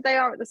on how good they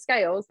are at the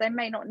scales, they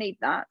may not need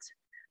that.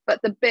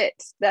 But the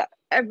bits that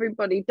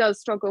everybody does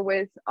struggle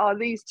with are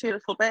these two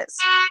little bits.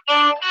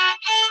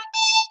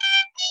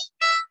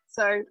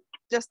 So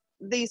just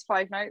these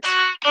 5 notes.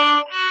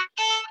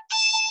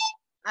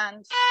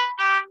 And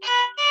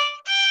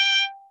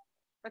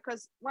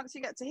because once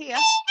you get to here,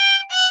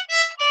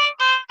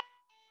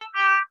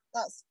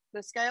 that's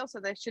the scale, so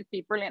they should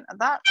be brilliant at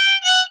that.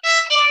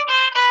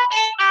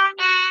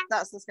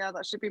 That's the scale,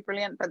 that should be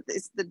brilliant, but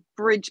it's the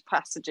bridge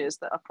passages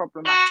that are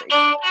problematic.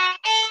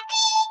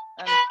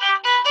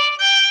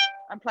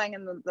 I'm playing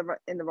in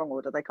the wrong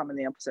order. They come in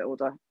the opposite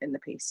order in the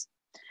piece.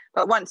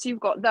 But once you've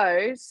got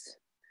those,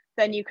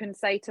 then you can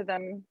say to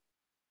them,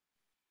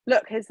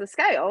 look, here's the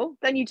scale.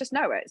 Then you just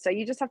know it. So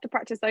you just have to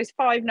practice those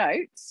 5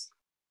 notes.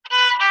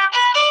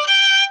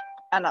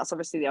 And that's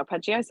obviously the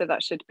arpeggio. So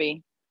that should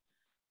be,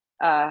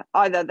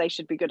 either they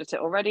should be good at it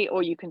already,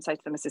 or you can say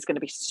to them, this is going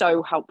to be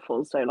so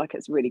helpful. So like,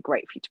 it's really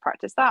great for you to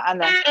practice that. And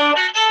then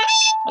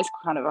it's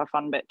kind of a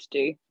fun bit to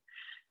do.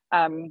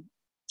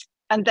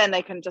 And then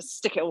they can just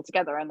stick it all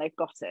together and they've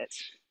got it.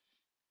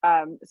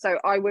 So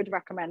I would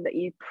recommend that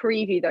you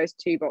preview those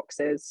 2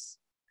 boxes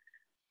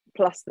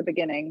plus the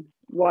beginning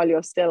while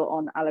you're still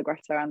on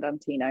Allegretto and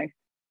Andantino.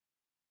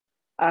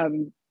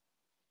 And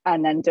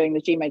then doing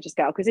the G major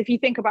scale. Because if you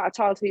think about a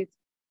child who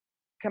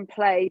can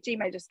play G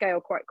major scale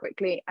quite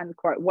quickly and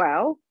quite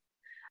well,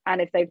 and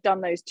if they've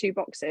done those 2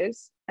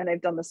 boxes and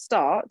they've done the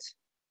start,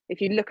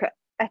 if you look at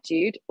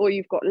etude, all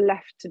you've got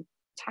left to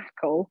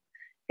tackle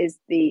is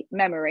the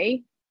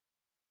memory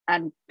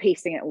and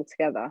piecing it all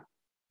together.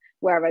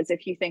 Whereas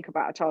if you think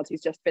about a child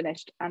who's just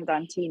finished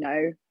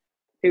Andantino,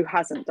 who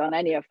hasn't done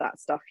any of that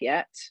stuff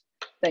yet,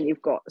 then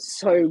you've got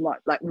so much,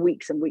 like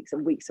weeks and weeks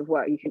and weeks of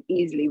work. You can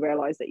easily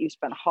realize that you've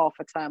spent half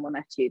a term on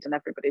etude and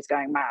everybody's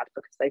going mad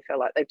because they feel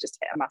like they've just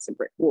hit a massive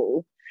brick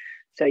wall.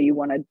 So you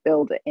want to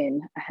build it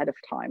in ahead of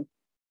time.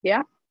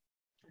 Yeah.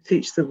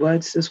 Teach the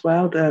words as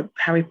well, the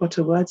Harry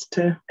Potter words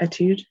to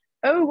etude.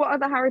 Oh, what are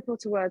the Harry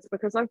Potter words?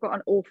 Because I've got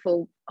an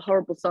awful,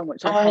 horrible song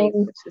which I hate,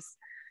 which is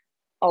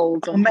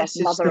old and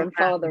has mother and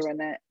father in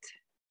it.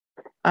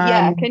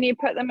 Yeah, can you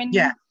put them in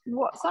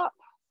WhatsApp?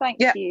 Thank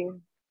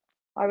you.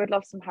 I would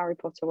love some Harry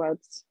Potter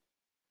words.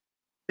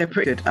 They're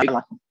pretty good. I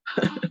like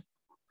them.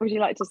 Would you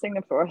like to sing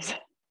them for us?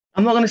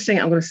 I'm not going to sing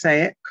it, I'm going to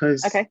say it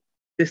because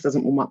this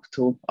doesn't warm up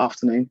till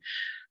afternoon.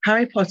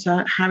 Harry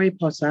Potter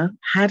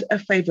had a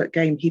favourite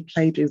game he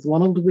played with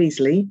Ronald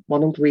Weasley,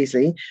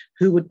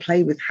 who would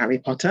play with Harry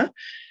Potter.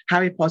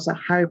 Harry Potter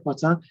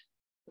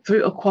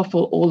threw a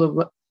quaffle all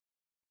the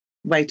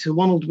way to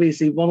Ronald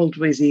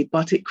Weasley,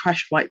 but it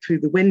crashed right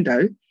through the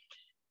window.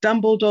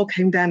 Dumbledore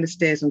came down the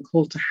stairs and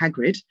called to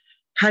Hagrid.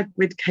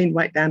 Hagrid came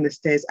right down the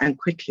stairs and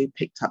quickly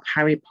picked up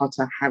Harry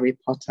Potter. Hagrid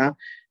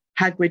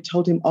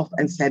told him off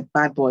and said,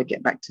 bad boy,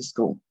 get back to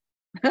school.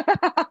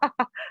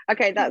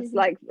 Okay, that's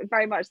like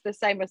very much the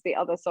same as the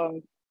other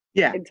song.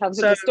 Yeah. In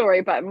terms of the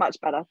story, but much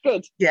better.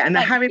 Good. Yeah, and the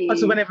Harry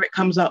Potter, whenever it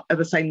comes up, are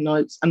the same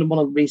notes, and the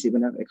Ronald Weasley,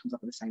 whenever it comes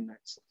up, are the same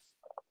notes.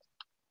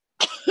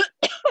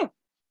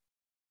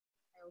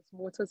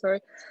 Water,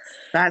 sorry.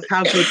 That's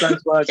how good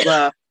those words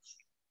were.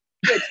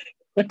 Good.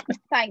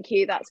 Thank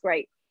you. That's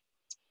great.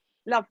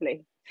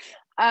 Lovely.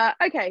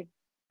 Okay.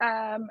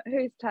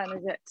 Whose turn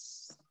is it?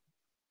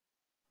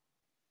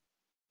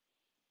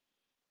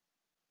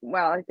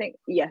 Well, I think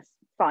yes.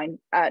 Fine.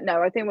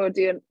 No, I think we'll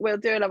do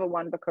a level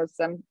 1 because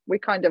we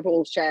kind of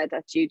all shared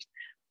etude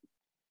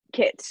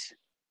kit.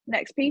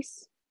 Next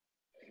piece.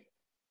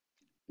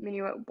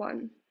 Minuet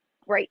 1.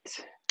 Great.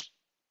 So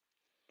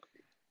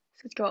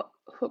it's got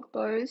hook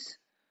bows.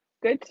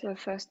 Good. So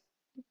first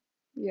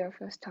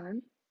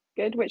time.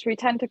 Good, which we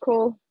tend to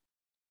call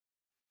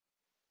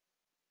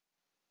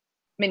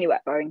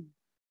minuet bowing.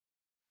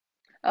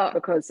 Oh.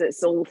 Because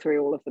it's all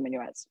through all of the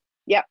minuets.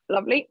 Yep,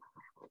 lovely.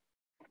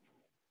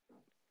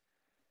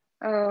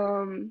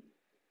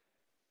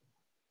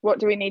 What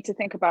do we need to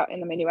think about in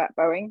the minuet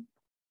bowing?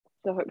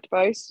 The hooked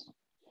bows?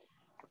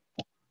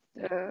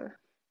 Goopy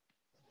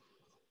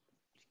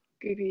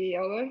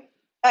elbow.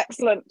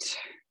 Excellent.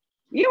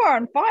 You are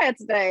on fire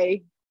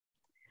today.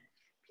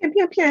 I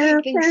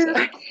think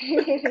so.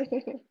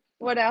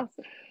 What else?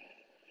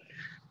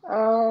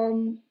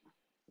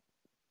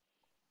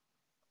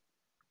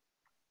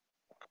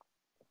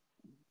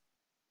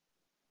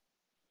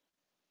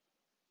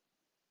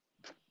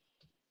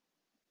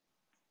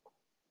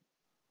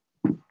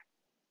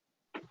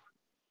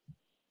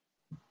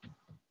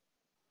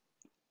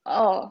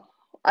 Oh,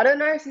 I don't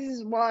know if this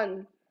is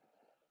one,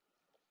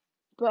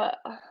 but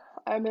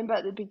I remember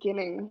at the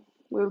beginning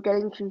we were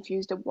getting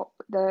confused at what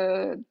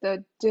the duh,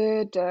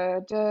 duh,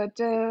 duh,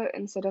 duh,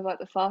 instead of like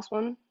the fast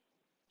one.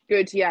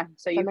 Good, yeah.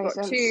 So you've got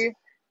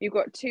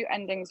two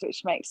endings,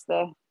 which makes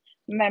the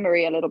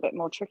memory a little bit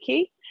more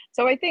tricky.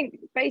 So I think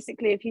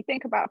basically if you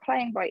think about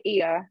playing by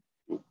ear,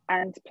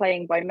 and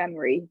playing by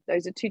memory,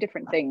 those are two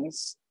different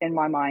things in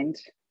my mind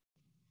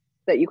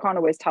that you can't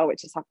always tell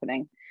which is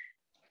happening.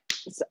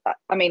 So,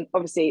 I mean,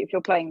 obviously, if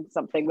you're playing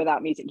something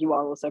without music, you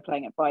are also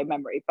playing it by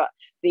memory. But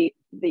the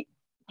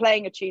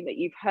playing a tune that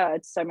you've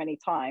heard so many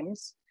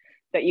times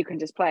that you can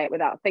just play it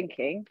without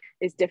thinking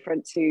is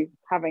different to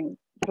having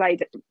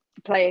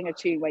playing a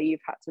tune where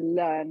you've had to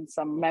learn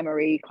some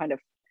memory kind of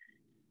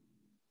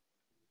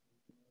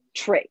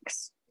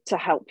tricks to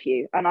help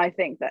you. And I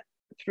think that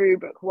through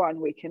book one,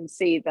 we can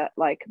see that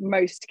like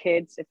most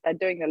kids, if they're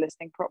doing the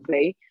listening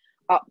properly,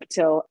 up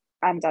till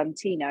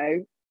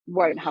Andantino,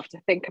 won't have to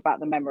think about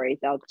the memory,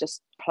 they'll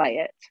just play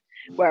it.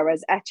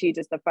 Whereas Etude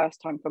is the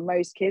first time for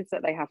most kids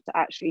that they have to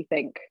actually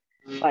think,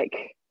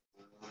 like,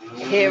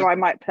 here I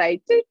might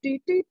play do do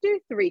do do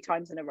 3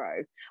 times in a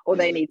row, or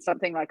they need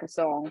something like a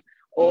song,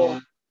 or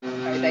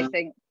they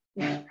think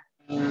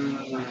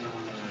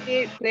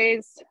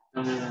please.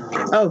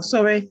 Oh,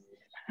 sorry.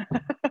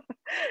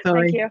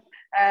 Thank you.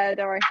 Don't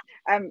worry.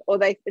 Or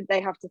they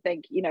have to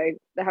think,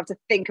 they have to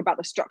think about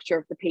the structure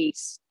of the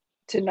piece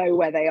to know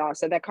where they are.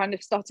 So they're kind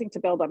of starting to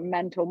build a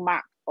mental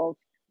map of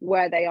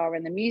where they are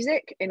in the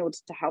music in order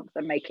to help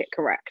them make it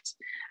correct.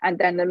 And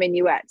then the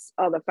minuets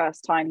are the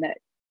first time that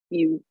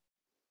you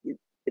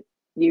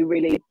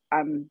really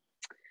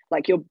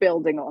like you're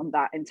building on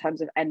that in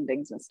terms of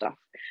endings and stuff.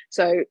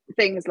 So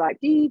things like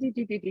do do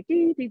do do do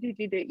do do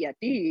do do, yeah,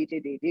 do do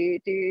do do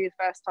do.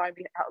 First time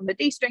on the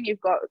D string,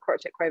 you've got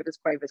crotchet, quavers,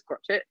 quavers,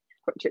 crotchet,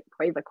 crotchet,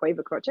 quaver,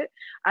 quaver, crotchet,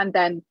 and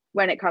then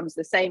when it comes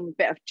the same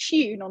bit of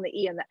tune on the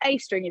E and the A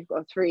string, you've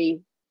got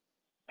 3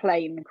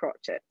 plain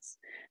crotchets.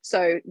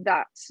 So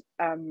that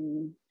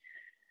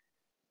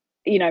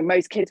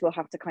most kids will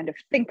have to kind of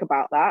think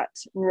about that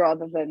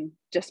rather than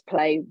just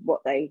play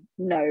what they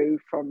know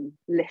from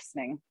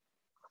listening.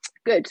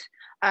 Good.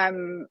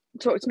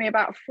 Talk to me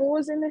about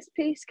 4s in this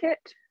piece,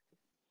 Kit.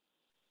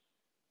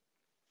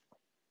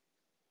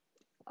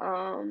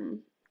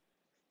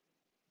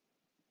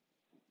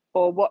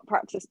 Or what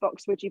practice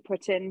box would you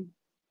put in?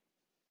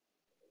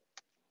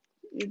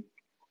 You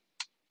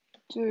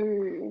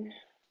do.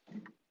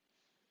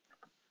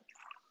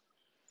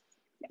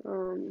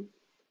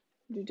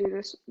 You do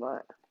this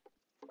like.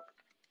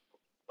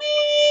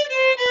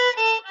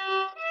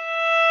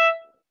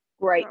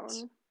 Great.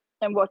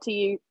 And what are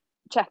you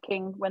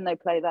checking when they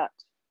play that?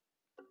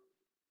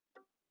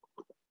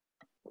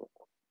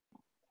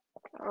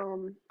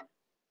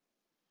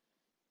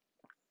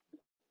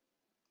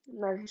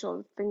 Making sure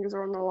the fingers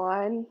are on the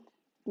line.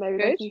 Maybe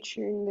Good. they can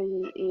tune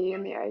the E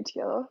and the A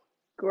together.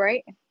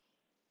 Great.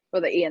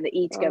 Or the E and the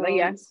E together,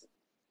 yes.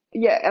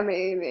 Yeah, I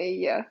mean,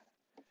 yeah.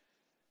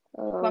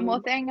 One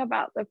more thing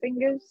about the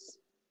fingers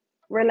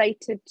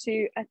related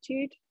to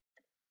Etude.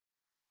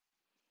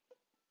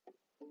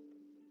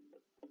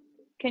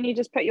 Can you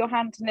just put your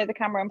hand near the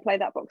camera and play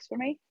that box for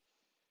me?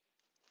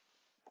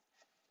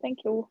 Thank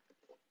you.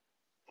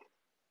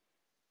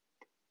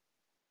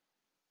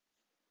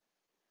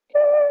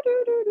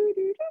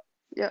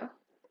 Yeah.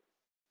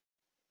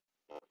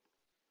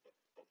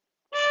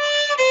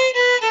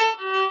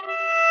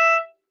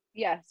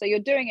 Yeah, so you're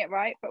doing it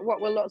right, but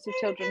what will lots of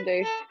children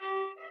do?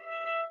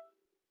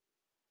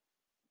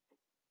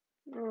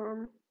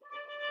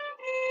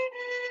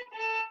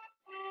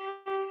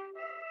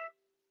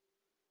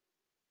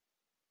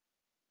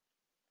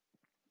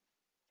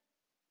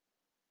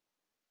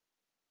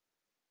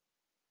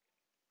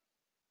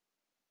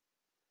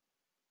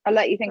 I'll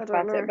let you think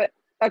about it, but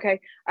okay.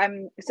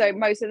 So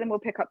most of them will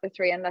pick up the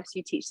 3 unless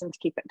you teach them to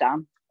keep it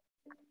down.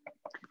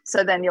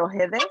 So then you'll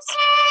hear this,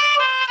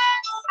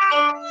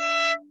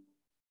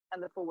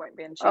 and the 4 won't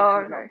be in tune.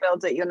 Oh,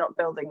 okay. You're not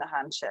building the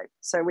hand shape.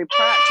 So we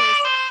practice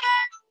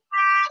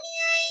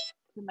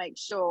to make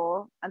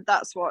sure, and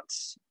that's what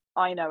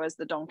I know as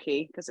the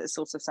donkey, because it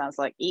sort of sounds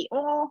like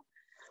e-or.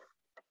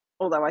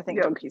 Although I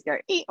think donkeys go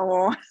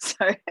e-or,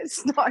 so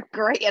it's not a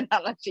great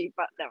analogy,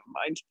 but never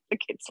mind, the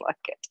kids like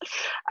it.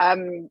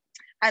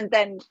 And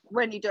then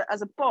when you do it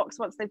as a box,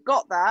 once they've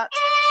got that,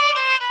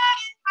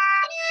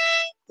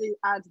 do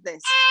add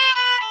this,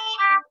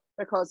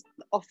 because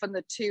often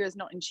the 2 is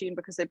not in tune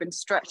because they've been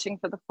stretching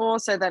for the 4,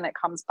 so then it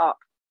comes up.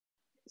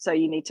 So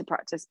you need to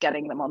practice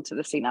getting them onto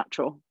the C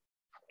natural.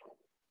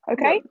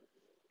 Okay,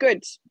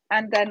 good.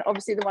 And then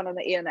obviously the one on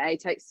the E and the A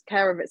takes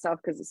care of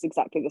itself because it's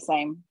exactly the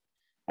same,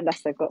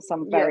 unless they've got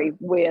some very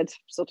weird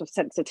sort of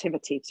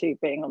sensitivity to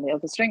being on the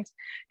other strings.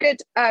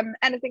 Good.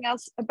 Anything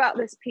else about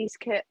this piece,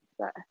 Kit,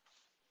 that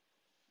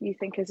you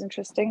think is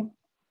interesting?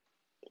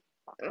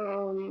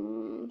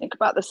 Think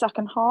about the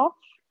second half.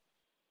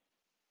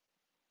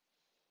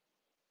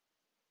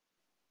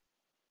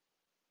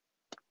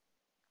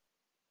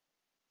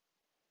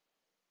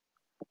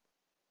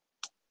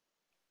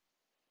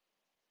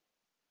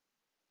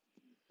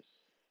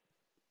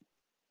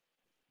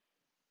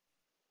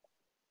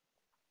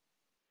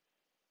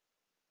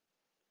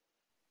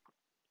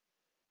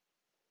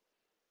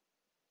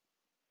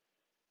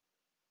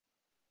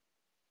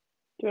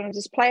 Do you want to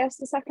just play us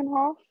the second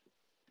half?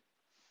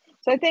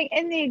 So I think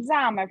in the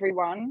exam,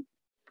 everyone,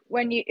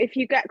 if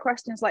you get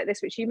questions like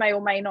this, which you may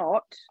or may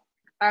not,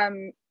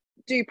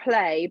 do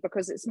play,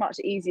 because it's much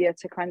easier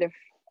to kind of,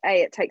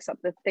 it takes up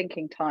the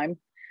thinking time,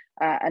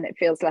 and it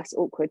feels less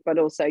awkward, but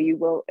also it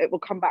will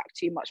come back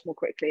to you much more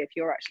quickly if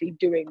you're actually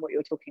doing what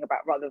you're talking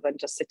about, rather than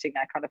just sitting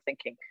there kind of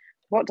thinking,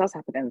 what does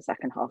happen in the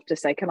second half?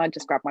 Just say, can I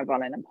just grab my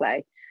violin and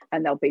play?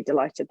 And they'll be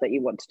delighted that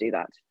you want to do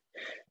that.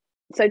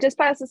 So just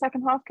play us the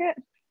second half, Kit.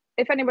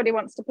 If anybody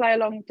wants to play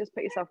along, just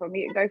put yourself on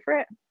mute and go for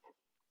it.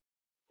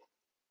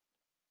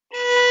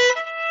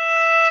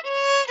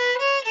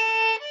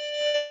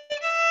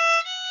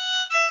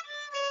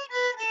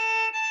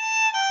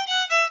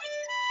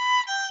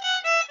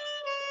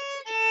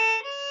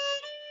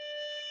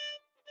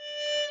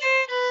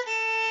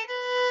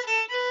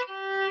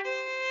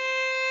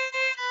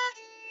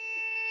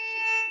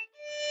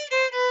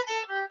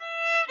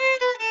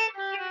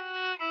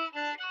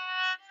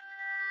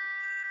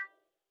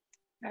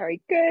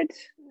 Very good.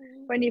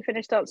 When you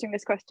finished answering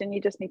this question,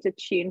 you just need to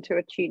tune to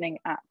a tuning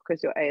app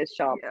because your A is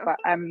sharp. Yeah. But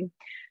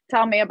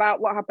tell me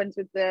about what happens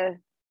with the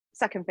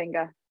second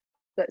finger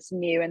that's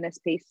new in this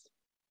piece.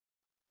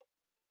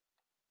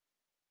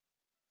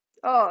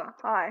 Oh,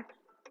 high.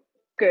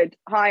 Good.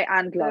 High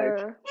and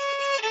low.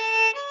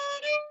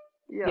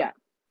 Yeah.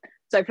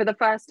 So for the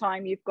first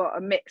time, you've got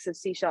a mix of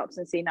C sharps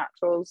and C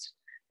naturals.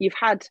 You've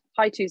had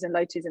high twos and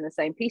low twos in the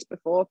same piece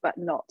before, but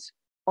not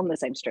on the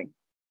same string.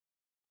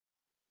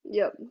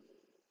 Yep.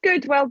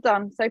 Good, well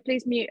done. So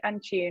please mute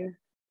and tune.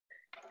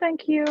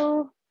 Thank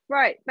you.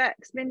 Right,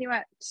 Bex,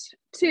 Minuet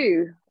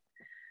 2.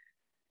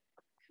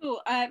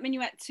 Cool.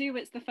 Minuet 2,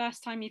 it's the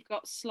first time you've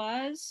got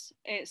slurs.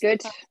 It's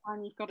Good. The first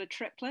time you've got a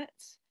triplet.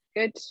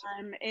 Good.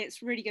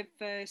 It's really good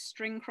for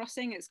string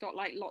crossing. It's got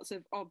like lots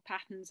of odd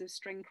patterns of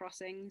string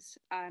crossings.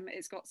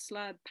 It's got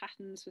slurred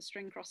patterns for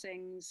string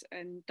crossings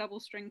and double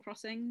string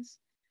crossings.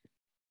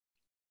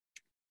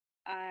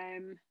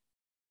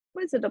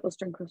 Where's the double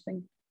string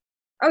crossing?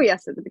 Oh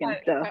yes, at the beginning.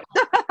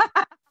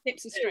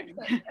 Tips of string.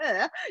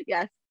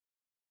 Yes.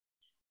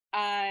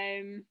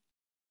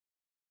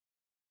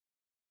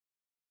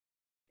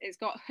 It's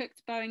got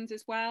hooked bowings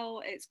as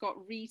well. It's got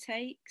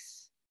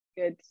retakes.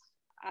 Good.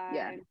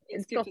 Yeah,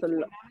 it's got good for a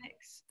lot.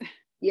 dynamics.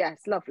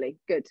 Yes, lovely.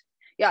 Good.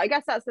 Yeah, I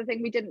guess that's the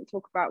thing we didn't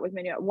talk about with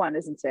Minuet 1,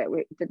 isn't it?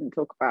 We didn't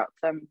talk about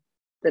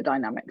the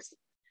dynamics,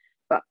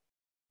 but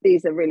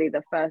these are really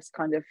the first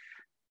kind of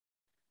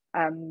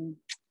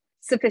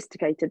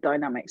sophisticated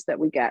dynamics that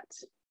we get.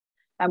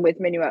 And with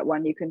Minuet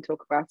 1, you can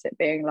talk about it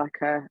being like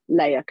a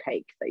layer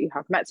cake, that you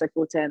have mezzo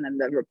forte and then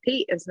the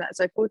repeat is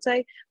mezzo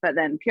forte, but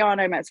then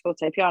piano, mezzo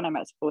forte,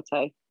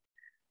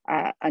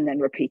 and then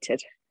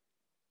repeated.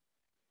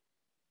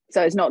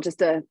 So it's not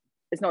just a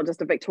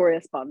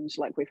Victoria sponge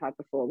like we've had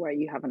before, where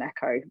you have an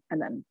echo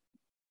and then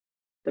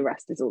the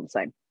rest is all the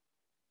same.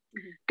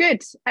 Mm-hmm.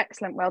 Good,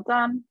 excellent, well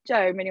done.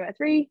 Joe, Minuet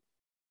 3.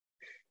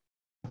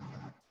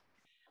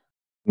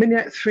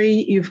 Minuet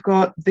 3, you've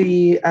got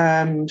the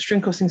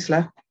string crossing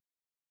slur.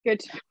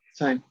 Good.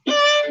 So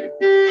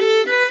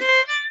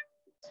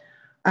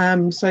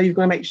you've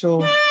got to make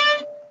sure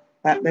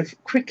that they've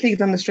quickly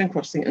done the string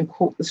crossing and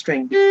caught the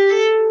string.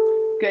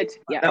 Good.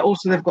 Yeah.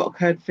 Also, they've got a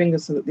curved finger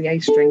so that the A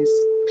string is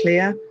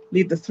clear.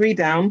 Leave the 3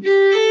 down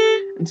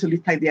until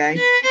you've played the A.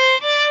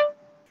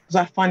 Because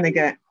I find they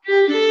get.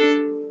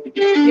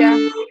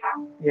 Yeah.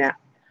 Yeah.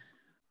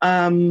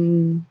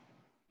 And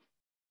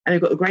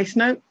you've got the grace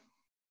note.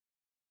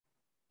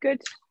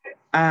 Good.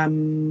 I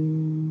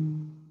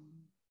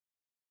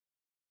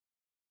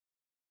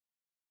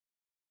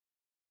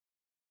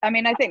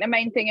mean, I think the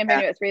main thing in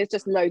Minuet 3 is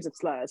just loads of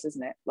slurs,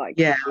 isn't it? Like,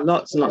 yeah,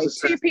 lots and lots of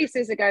slurs. 2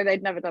 pieces ago,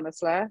 they'd never done a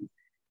slur.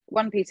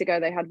 1 piece ago,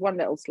 they had 1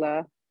 little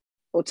slur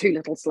or 2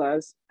 little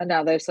slurs, and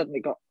now they've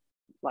suddenly got,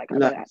 like, I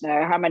don't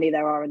know how many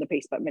there are in the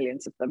piece, but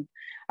millions of them.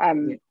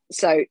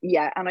 So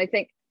yeah, and I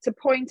think to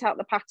point out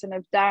the pattern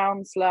of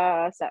down,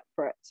 slur,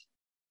 separate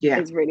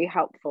is really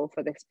helpful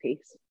for this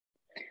piece.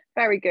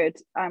 Very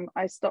good.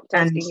 I stopped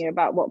asking you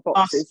about what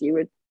boxes you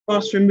would.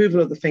 Fast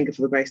removal of the finger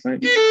for the grace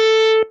note.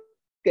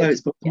 Good. So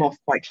it's got them off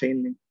quite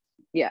cleanly.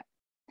 Yeah.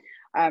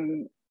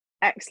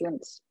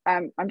 Excellent.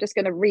 I'm just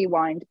going to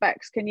rewind.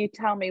 Bex, can you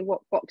tell me what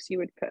box you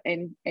would put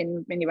in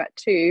Minuet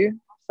 2?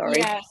 Sorry,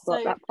 yeah,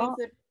 so that part.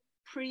 It's a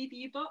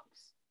preview box.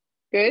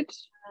 Good.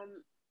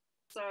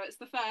 So it's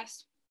the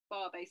first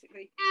bar,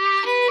 basically.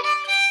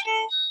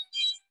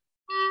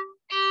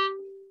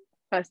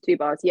 First 2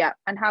 bars, yeah.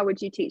 And how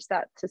would you teach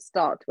that to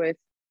start with?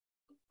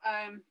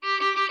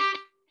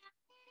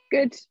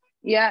 Good.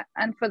 Yeah,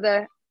 and for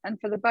the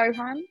bow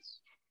hands?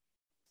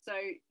 So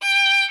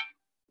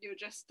you're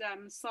just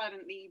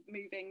silently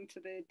moving to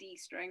the D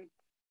string.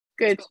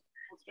 Good.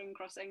 String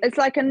crossing. It's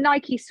like a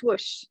Nike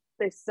swoosh,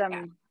 this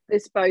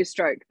bow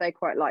stroke. They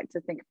quite like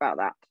to think about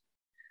that.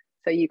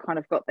 So you kind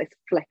of got this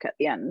flick at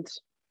the end.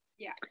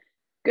 Yeah.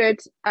 Good.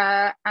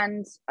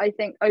 And I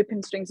think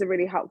open strings are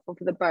really helpful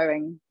for the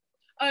bowing.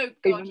 Oh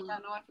god, yeah,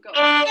 no, I forgot.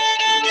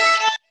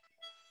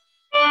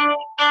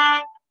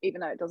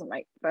 Even though it doesn't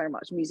make very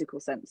much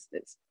musical sense,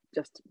 it's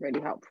just really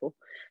helpful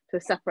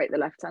to separate the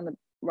left and the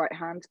right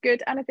hand.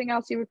 Good. Anything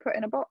else you would put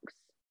in a box?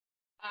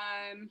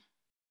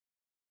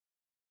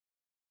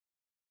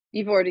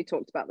 You've already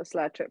talked about the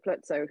slur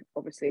triplet, so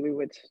obviously we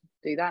would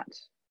do that.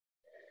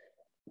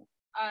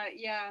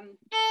 Yeah.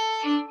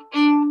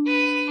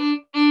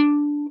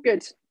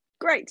 Good.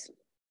 Great.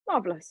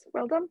 Marvellous.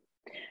 Well done.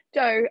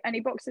 Joe,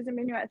 any boxes in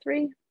Minuet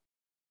 3?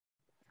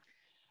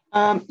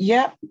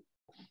 Yeah.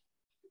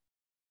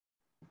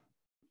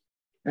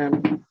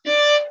 To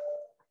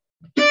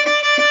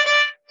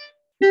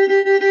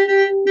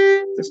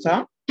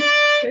start.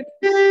 Good.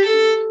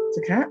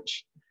 To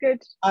catch.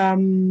 Good.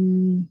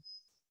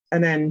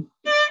 And then,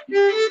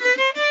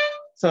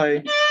 so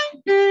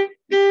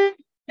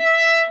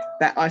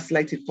that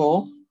isolated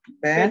 4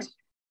 there. Good.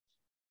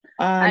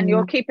 And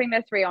you're keeping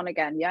the 3 on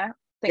again, yeah?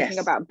 Thinking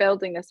yes. about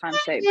building this hand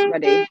shape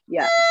ready,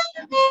 yeah.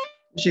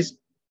 Which is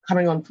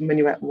coming on from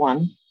Minuet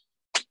 1,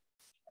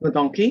 the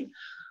donkey.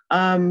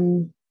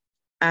 And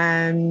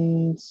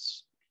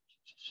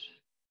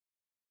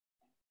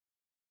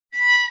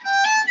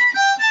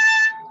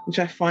which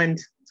I find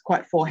is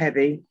quite 4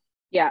 heavy.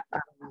 Yeah.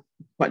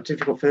 Quite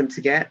difficult for them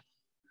to get.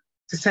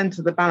 To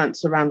center the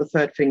balance around the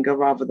 3rd finger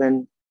rather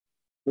than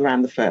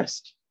around the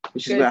 1st,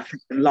 which is where I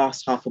think the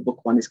last half of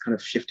book 1 is kind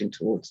of shifting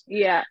towards.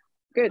 Yeah,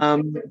 good.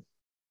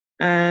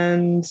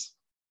 And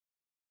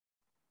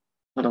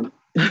hold on.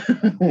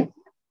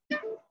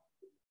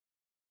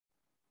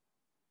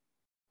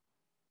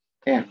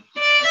 Yeah.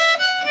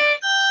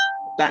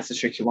 That's a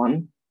tricky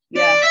one.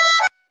 Yeah.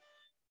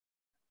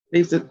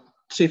 Leave the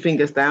 2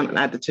 fingers down and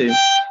add the 2.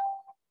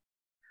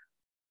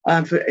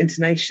 For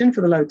intonation for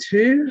the low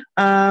 2.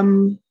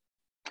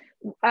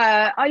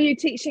 Are you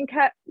teaching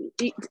cat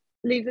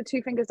leave the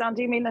 2 fingers down?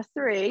 Do you mean the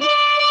 3?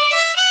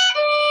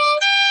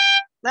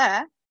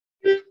 There.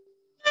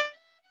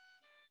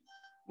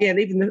 Yeah,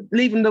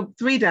 leaving the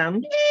 3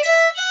 down.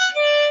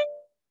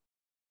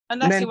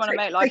 Unless you want to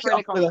make life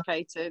really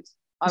complicated.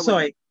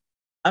 Sorry,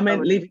 I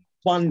meant leaving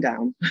 1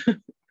 down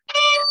and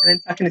then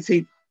tucking a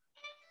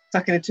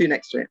 2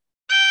 next to it.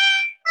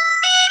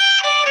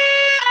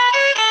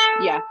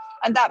 Yeah,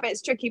 and that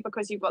bit's tricky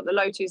because you've got the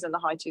low 2s and the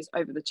high 2s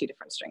over the 2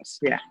 different strings.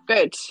 Yeah.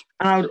 Good.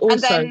 And I would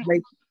also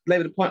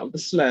label the point of the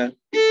slur,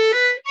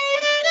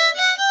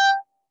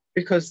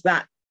 because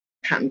that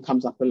pattern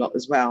comes up a lot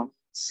as well.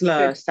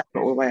 Slur,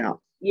 separate all the way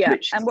up. Yeah.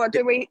 And what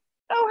do we...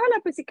 Oh, hello,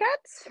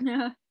 pussycats.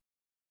 Yeah.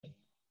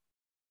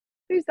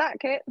 Who's that,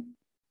 Kit?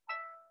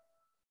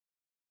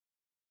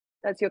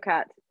 That's your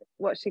cat.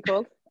 What's she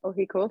called? Or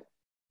he called?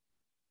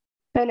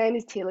 Her name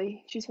is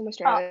Tilly. She's from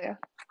Australia.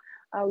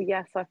 Oh,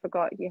 yes, I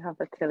forgot you have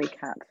a Tilly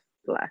cat.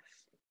 Bless.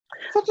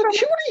 Such a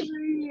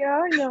cutie.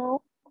 Yeah, I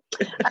know.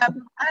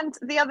 And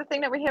the other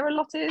thing that we hear a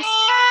lot is...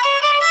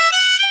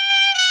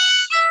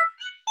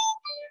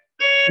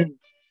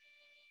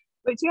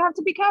 which you have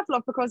to be careful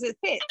of because it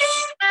fits.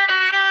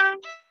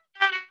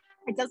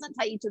 It doesn't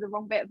take you to the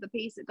wrong bit of the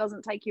piece. It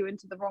doesn't take you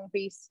into the wrong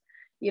piece.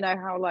 You know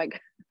how, like,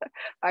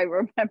 I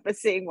remember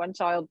seeing one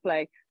child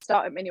play,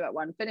 start at Minuet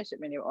 1, finish at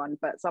Minuet 1,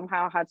 but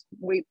somehow had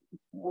we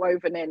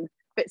woven in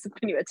bits of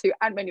Minuet 2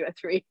 and Minuet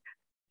 3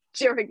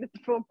 during the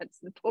performance.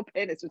 The poor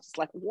pianist was just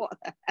like, what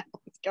the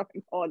hell is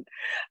going on?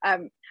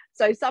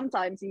 So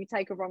sometimes you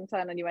take a wrong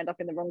turn and you end up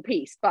in the wrong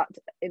piece. But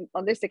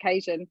on this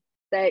occasion,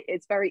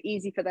 it's very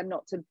easy for them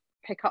not to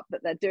pick up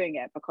that they're doing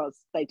it because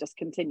they just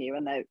continue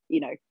and they're, you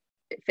know,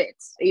 it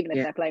fits. Even if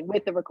they're playing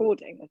with the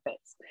recording, it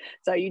fits.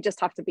 So you just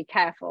have to be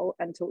careful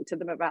and talk to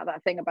them about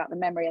that thing about the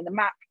memory and the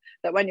map,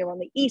 that when you're on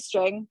the E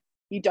string,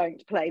 you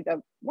don't play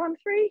the 1-3.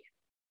 It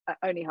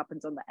only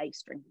happens on the A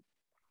string.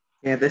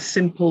 Yeah, the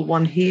simple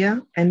 1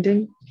 here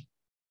ending.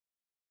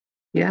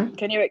 Yeah.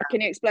 Can you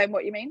explain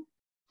what you mean?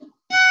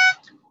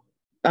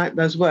 Like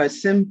those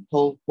words,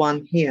 simple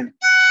 1 here.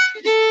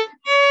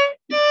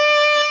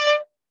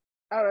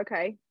 Oh,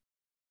 okay.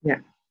 Yeah.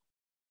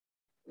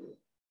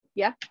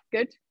 Yeah,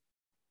 good.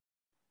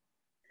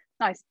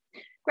 Nice.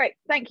 Great,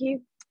 thank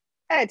you.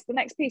 Ed, the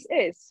next piece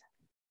is...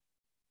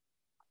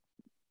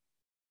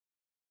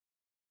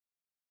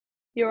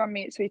 You're on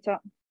mute,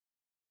 sweetheart.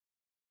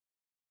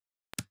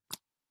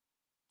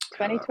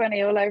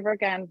 2020 all over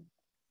again.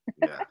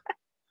 Yeah.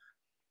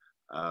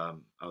 Oh,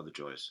 the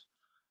joys.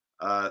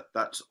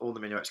 That's all the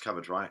minuets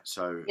covered, right?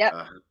 So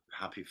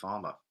Happy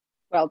Farmer.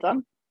 Well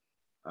done.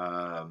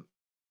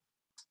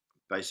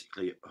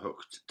 Basically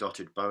hooked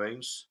dotted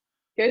bowings.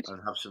 Good.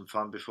 And have some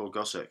fun before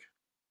Gossick.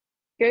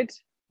 Good.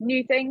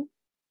 New thing.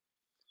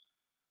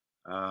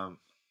 But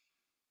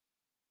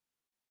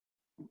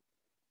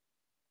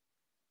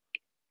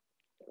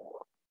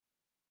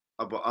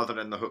other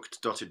than the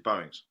hooked dotted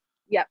bowings.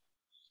 Yep.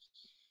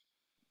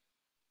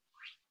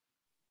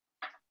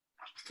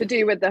 To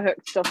do with the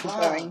hooked dotted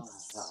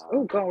bowings.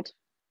 Oh God.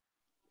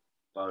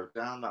 Bow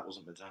down. That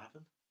wasn't meant to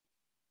happen.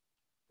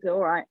 It's all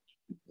right.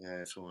 Yeah,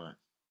 it's all right.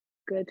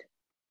 Good.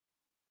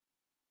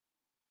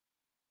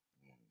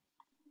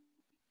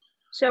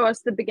 Show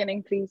us the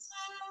beginning, please.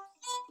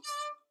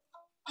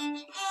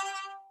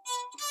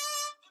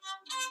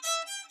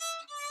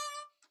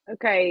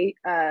 Okay,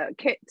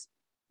 Kit,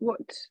 what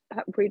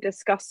have we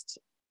discussed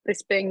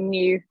this being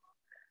new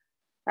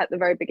at the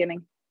very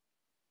beginning?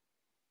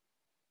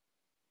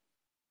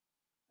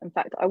 In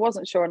fact, I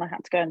wasn't sure and I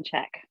had to go and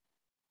check.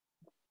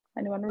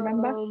 Anyone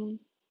remember?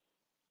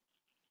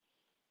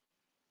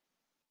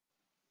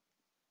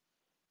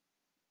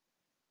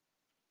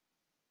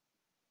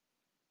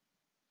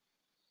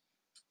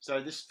 So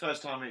this is the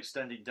first time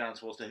extending down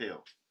towards the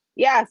heel.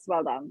 Yes,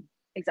 well done.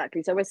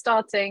 Exactly. So we're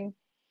starting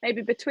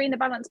maybe between the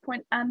balance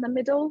point and the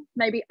middle,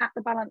 maybe at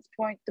the balance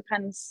point,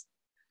 depends.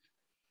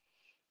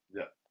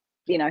 Yeah.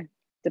 You know,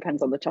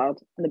 depends on the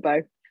child and the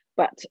bow.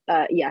 But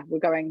yeah,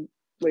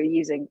 we're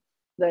using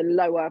the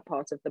lower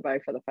part of the bow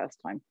for the first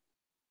time.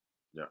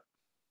 Yeah.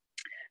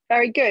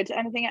 Very good.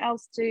 Anything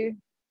else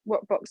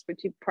what box would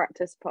you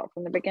practice apart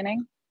from the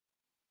beginning?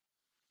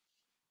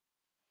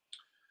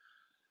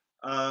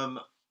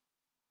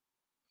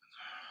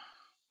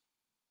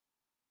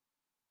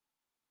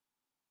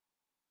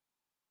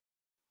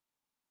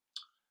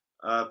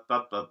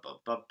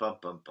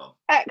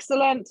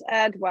 Excellent,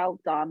 Ed. Well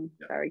done.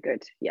 Yeah. Very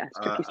good. Yes,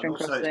 tricky string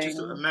crossing. Just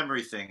a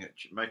memory thing,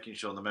 making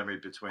sure the memory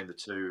between the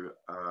two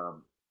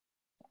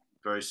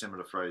very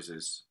similar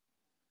phrases.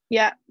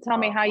 Yeah, tell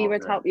me how you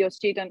would help your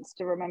students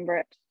to remember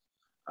it.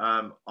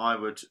 I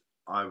would.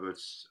 Let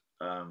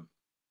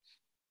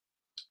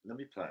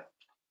me play it.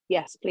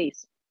 Yes,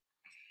 please.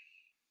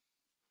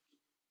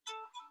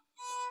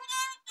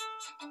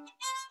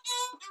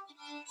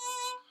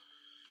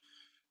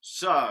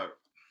 So,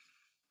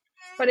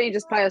 why don't you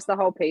just play us the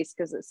whole piece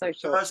because it's so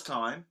short. First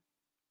time,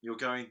 you're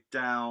going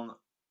down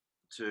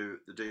to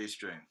the D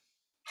string.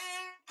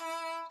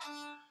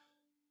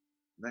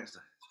 Next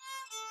time.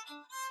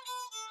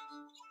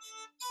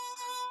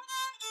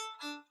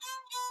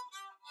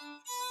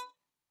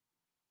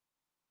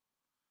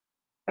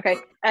 Okay,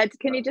 Ed,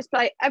 can you just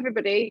play,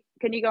 everybody,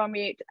 can you go on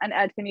mute? And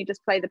Ed, can you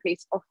just play the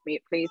piece off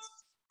mute, please?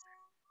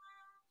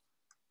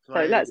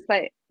 So let's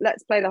play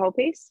the whole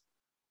piece.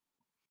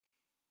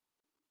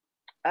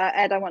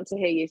 Ed, I want to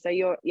hear you. So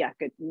you're, yeah,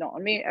 good, not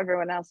on mute,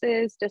 everyone else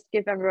is. Just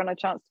give everyone a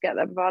chance to get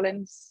their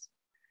violins.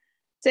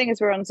 Seeing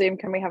as we're on Zoom,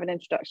 can we have an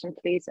introduction,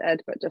 please,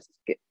 Ed? But just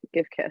give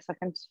Kit a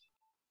second.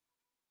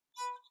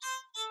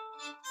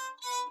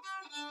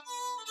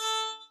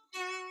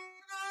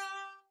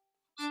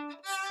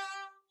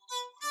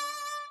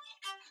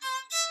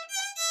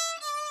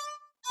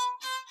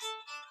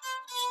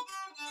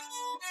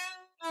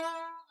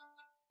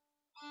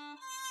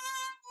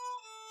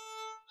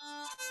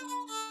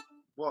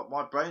 What?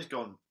 My brain's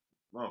gone.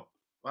 Well,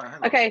 right,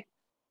 hang on. Okay. Do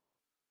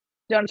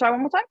you want to try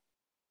one more time?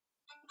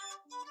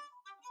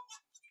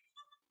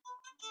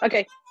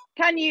 Okay.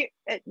 Can you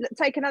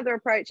take another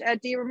approach?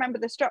 Do you remember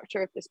the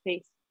structure of this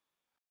piece?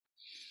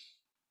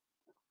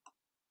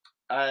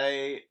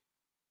 A.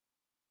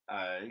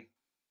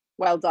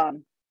 Well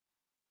done.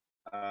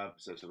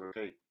 So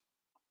repeat.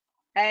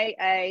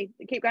 A.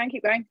 Keep going.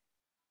 Keep going.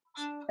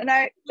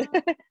 No.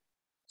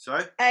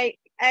 Sorry. A.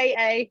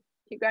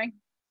 Keep going.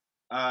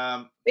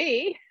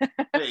 B.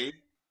 B.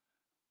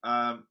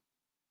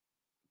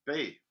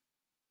 B.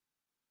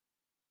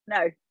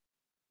 No.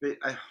 B.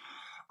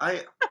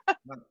 I.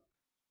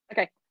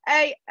 Okay.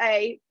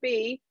 A.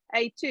 B.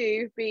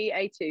 A2. B.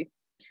 A2.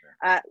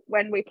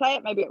 When we play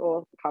it, maybe it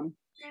will come.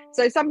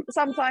 So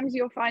sometimes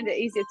you'll find it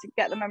easier to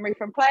get the memory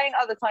from playing.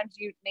 Other times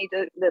you need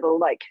a little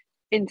like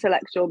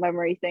intellectual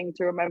memory thing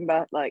to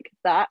remember like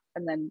that,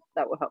 and then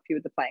that will help you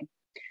with the playing.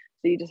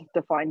 So you just have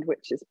to find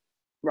which is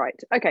right.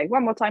 Okay,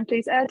 one more time,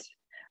 please, Ed.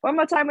 One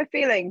more time with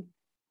feeling.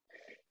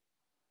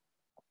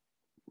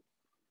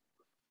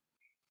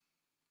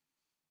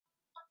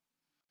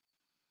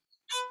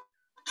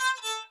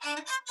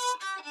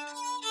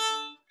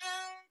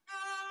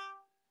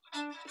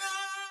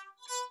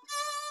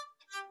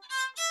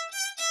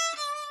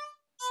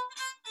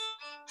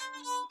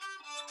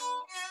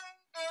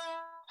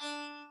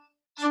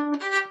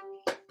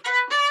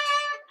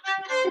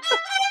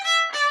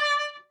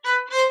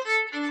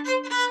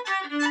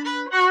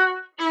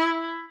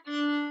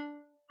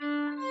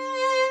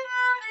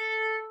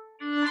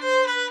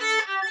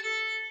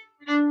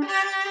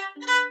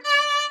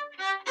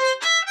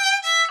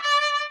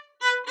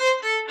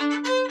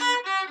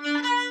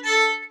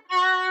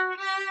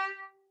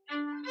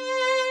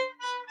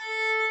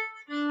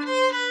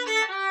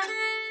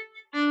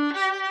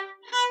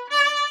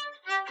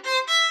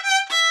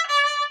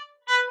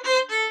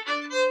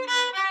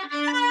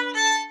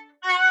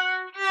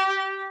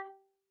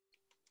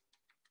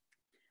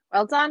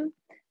 Well done.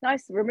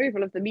 Nice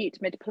removal of the mute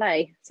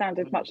mid-play.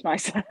 Sounded much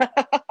nicer.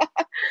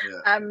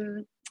 Yeah.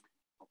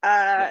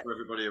 For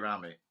everybody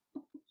around me.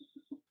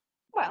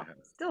 Well,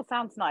 still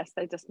sounds nice.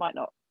 They just might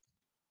not.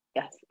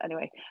 Yes.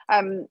 Anyway,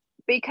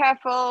 be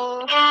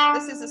careful.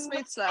 This is a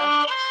smooth slur.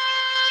 It's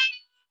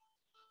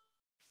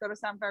got to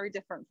sound very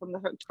different from the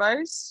hooked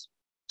bows.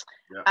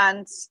 Yeah.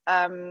 And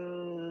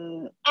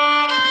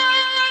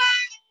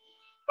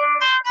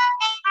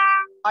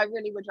I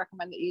really would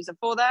recommend that you use a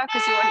 4 there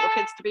because you want your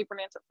kids to be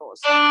brilliant at 4s.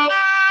 Yeah.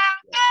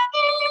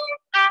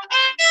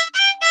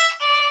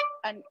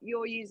 And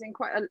you're using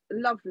quite a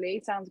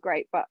lovely, sounds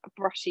great, but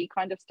brushy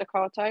kind of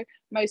staccato.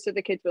 Most of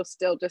the kids will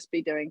still just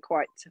be doing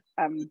quite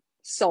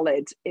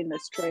solid in the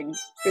string.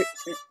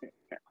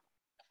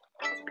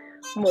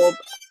 more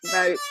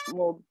no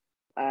more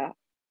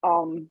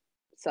arm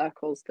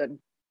circles than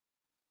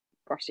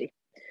brushy.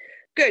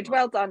 Good,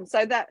 well done.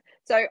 So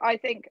I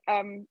think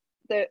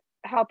that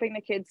helping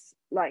the kids,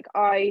 like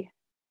I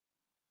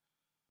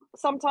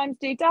sometimes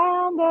do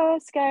down the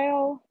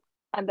scale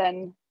and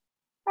then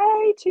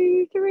 1,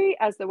 2, 3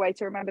 as the way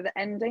to remember the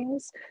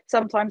endings.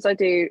 Sometimes I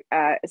do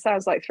it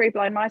sounds like 3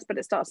 blind mice, but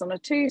it starts on a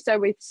 2, so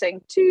we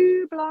sing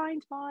 2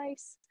 blind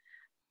mice,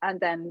 and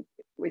then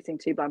we sing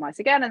 2 blind mice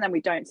again, and then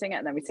we don't sing it,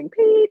 and then we sing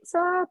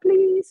pizza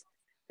please,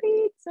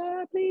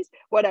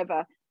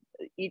 whatever.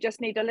 You just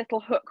need a little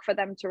hook for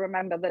them to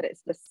remember that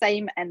it's the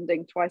same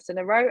ending twice in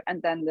a row,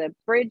 and then the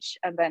bridge,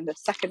 and then the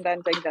second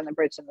ending, then the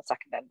bridge, and the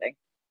second ending,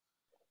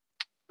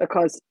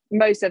 because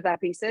most of their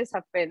pieces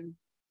have been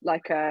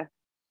like a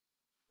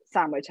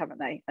sandwich, haven't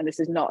they? And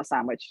this is not a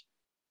sandwich.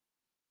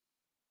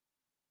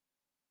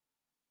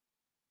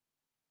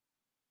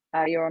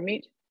 You're on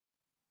mute.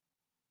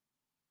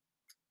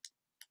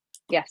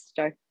 Yes,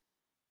 Joe.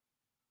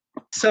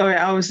 Sorry,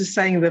 I was just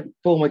saying the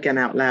form again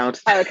out loud.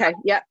 Oh, okay.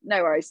 Yeah,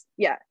 no worries.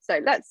 Yeah. So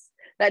let's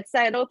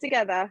say it all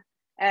together.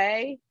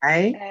 A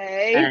B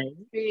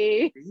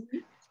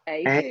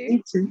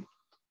A2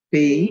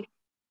 B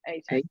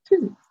A2.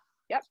 A2.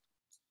 Yep.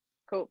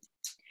 Cool.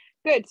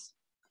 Good.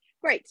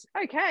 Great.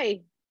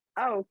 Okay.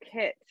 Oh,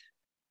 Kit,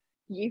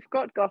 you've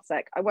got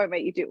Gossek. I won't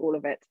make you do all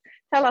of it.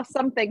 Tell us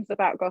some things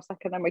about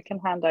Gossek, and then we can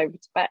hand over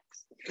to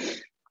Bex.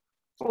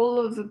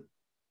 All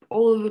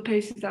of the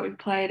pieces that we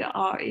played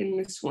are in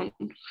this one.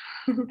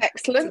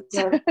 Excellent.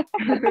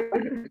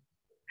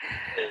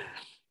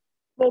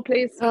 More,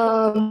 please.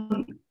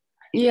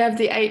 You have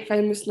the 8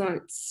 famous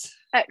notes.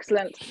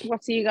 Excellent.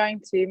 What are you going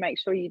to make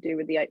sure you do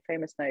with the 8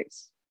 famous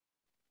notes?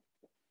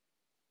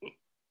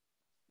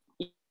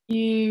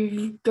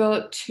 You've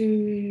got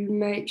to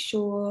make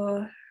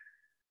sure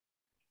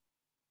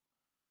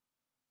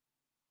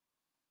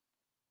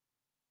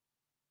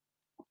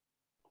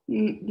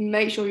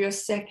your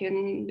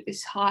second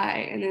is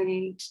high, and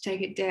then to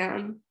take it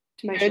down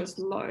to make sure it's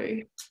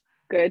low.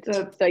 Good.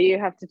 So you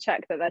have to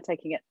check that they're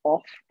taking it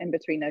off in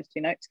between those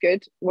 2 notes.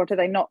 Good. What are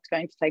they not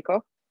going to take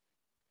off?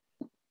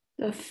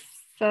 The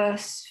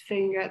first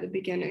finger at the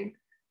beginning.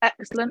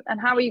 Excellent. And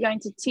how are you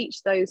going to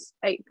teach those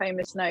 8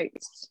 famous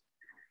notes?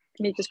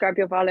 Can you just grab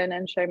your violin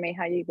and show me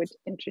how you would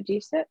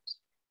introduce it?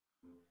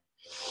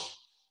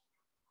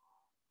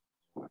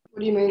 What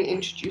do you mean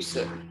introduce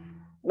it?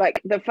 Like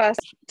the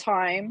first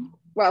time.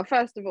 Well,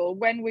 first of all,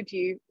 when would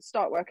you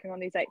start working on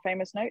these 8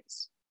 famous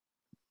notes?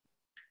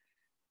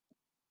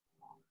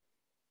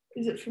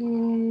 Is it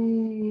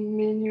from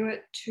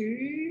minuet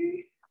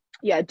 2?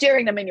 Yeah,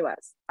 during the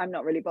minuets. I'm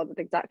not really bothered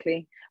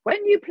exactly.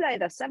 When you play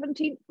the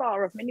 17th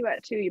bar of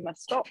minuet 2, you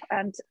must stop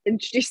and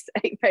introduce the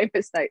 8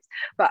 famous notes.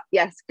 But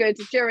yes, good,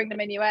 during the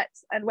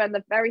minuets. And when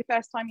the very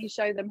first time you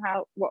show them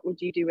what would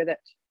you do with it?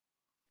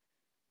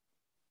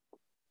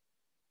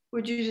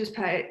 Would you just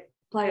play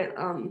it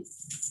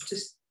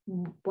just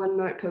 1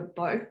 note per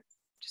bow?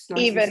 Just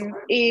nice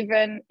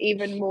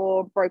even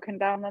more broken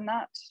down than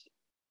that?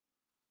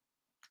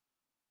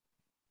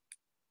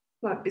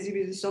 Like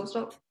busy, stop,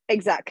 stop.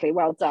 Exactly.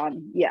 Well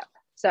done. Yeah.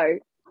 So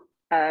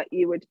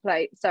you would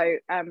play. So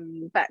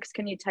Bex,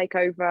 can you take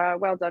over?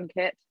 Well done,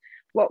 Kit.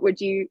 What would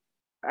you?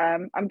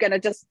 I'm going to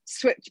just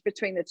switch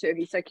between the 2 of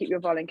you. So keep your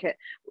violin, Kit.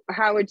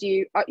 How would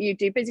you? You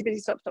do busy,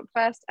 stop, stop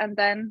first, and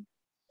then.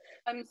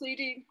 So you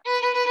do.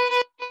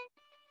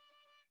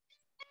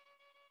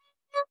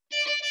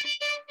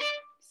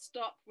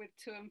 Stop with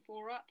 2 and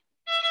 4 up.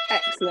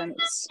 Excellent.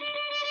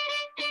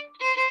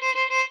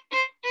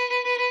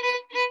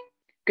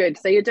 Good.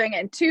 So you're doing it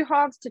in 2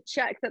 halves to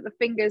check that the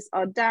fingers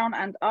are down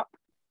and up,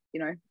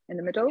 in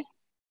the middle.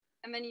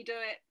 And then you do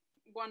it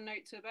 1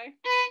 note to a bow.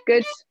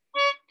 Good.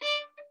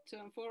 2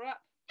 and 4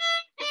 up.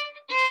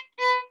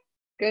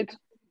 Good.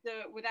 Do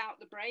it without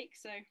the break.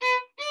 So.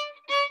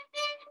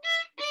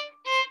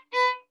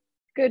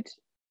 Good.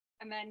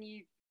 And then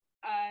you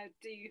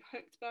do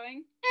hooked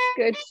bowing.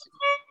 Good.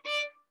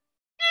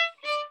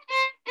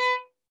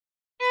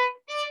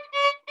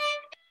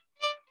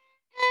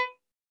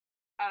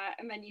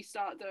 And then you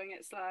start doing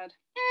it slurred.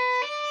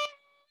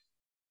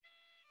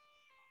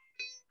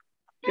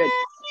 Good.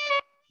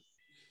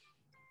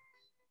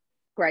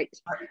 Great.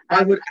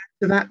 I would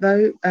add to that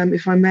though,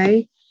 if I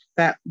may,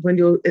 that when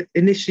you're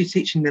initially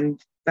teaching them,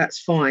 that's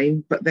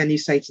fine, but then you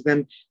say to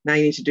them, now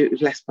you need to do it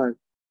with less bow,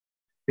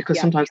 because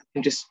sometimes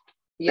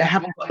they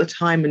haven't got the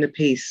time in the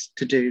piece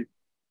to do.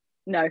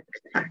 No.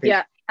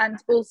 Yeah, and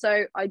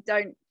also I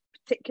don't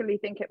particularly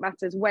think it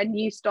matters when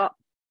you stop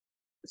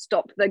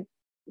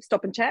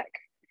and check.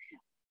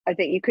 I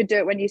think you could do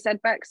it when you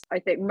said Bex. I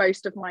think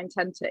most of mine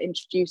tend to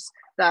introduce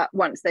that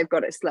once they've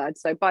got it slurred.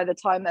 So by the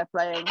time they're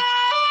playing,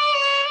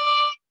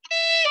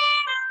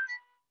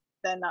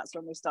 then that's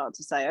when we start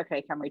to say,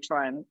 okay, can we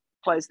try and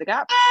close the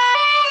gap?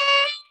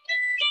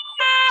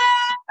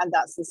 And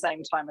that's the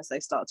same time as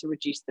they start to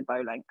reduce the bow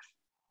length.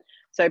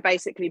 So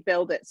basically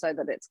build it so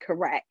that it's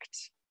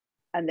correct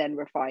and then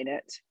refine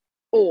it,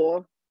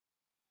 or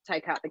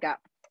take out the gap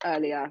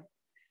earlier.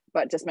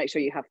 but just make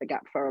sure you have the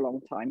gap for a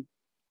long time.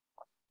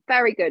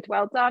 Very good,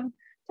 well done.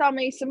 Tell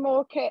me some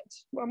more, Kit.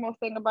 One more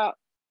thing about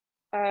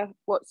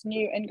what's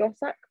new in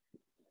Gossec.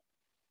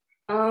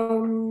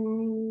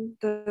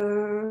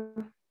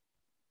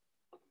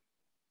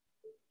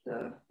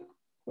 The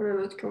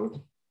whatever it's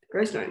called,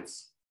 Grace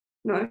Notes.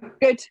 No.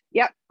 Good.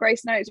 Yep.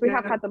 Grace Notes. We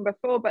have had them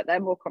before, but they're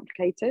more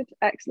complicated.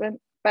 Excellent.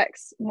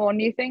 Bex, more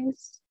new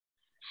things?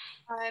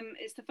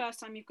 It's the first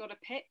time you've got a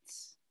pit.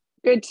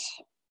 Good.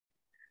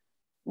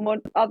 More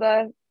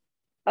other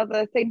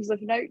things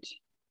of note?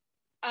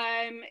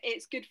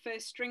 It's good for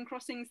string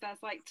crossings.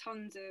 There's like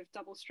tons of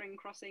double string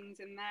crossings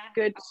in there.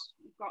 Good.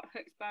 You've got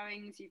hooked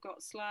bowings, you've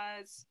got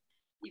slurs,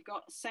 you've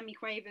got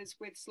semi-quavers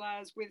with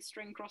slurs with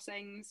string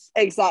crossings.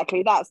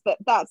 Exactly. That's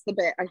the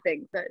bit I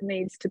think that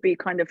needs to be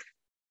kind of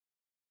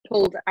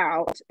pulled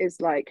out,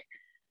 is like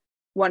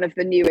one of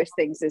the newest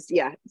things is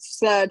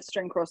slurred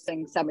string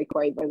crossing,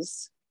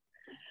 semi-quavers.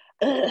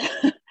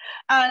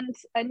 And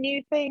a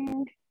new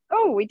thing,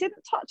 we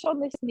didn't touch on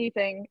this new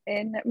thing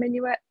in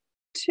Minuet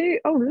 2.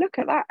 Look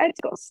at that,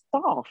 Ed's got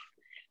staff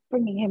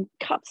bringing him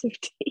cups of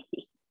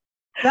tea.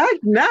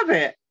 Love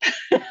it.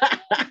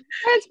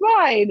 It's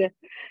fine,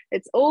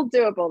 it's all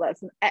doable.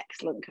 That's an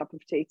excellent cup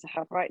of tea to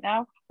have right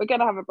now. We're going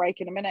to have a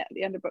break in a minute at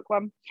the end of book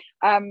 1.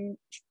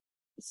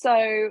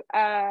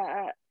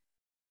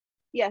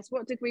 Yes,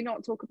 what did we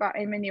not talk about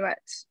in Minuet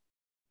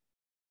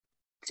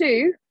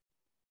 2?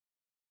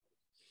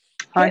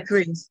 High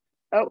threes.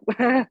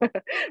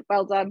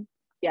 Well done.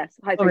 Yes,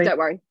 high threes.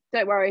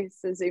 Don't worry,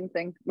 it's a Zoom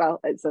thing.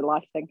 Well, it's a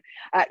live thing.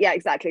 Yeah,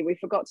 exactly. We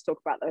forgot to talk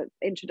about the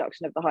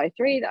introduction of the high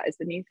three. That is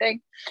the new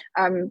thing.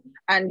 And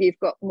you've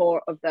got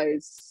more of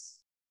those.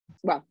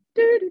 Well,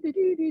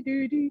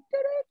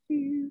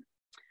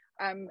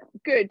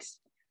 good.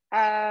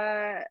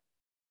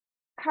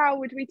 How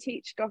would we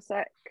teach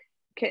Gossec,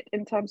 Kit,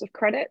 in terms of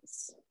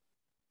credits?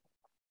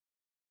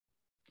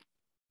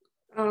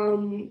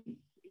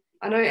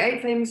 I know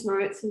 8 famous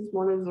notes is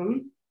one of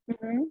them.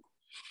 Mm-hmm.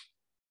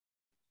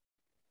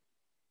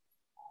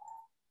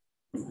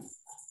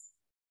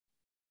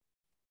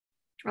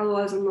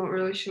 Otherwise, I'm not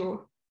really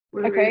sure.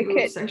 Okay,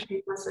 Kit.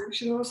 Section by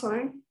section or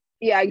something.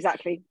 Yeah,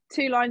 exactly.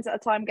 2 lines at a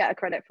time, get a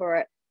credit for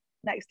it.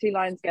 Next 2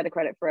 lines, get a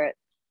credit for it.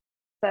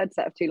 Third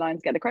set of 2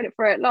 lines, get a credit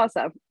for it. Last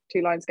set of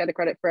 2 lines, get a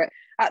credit for it.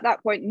 At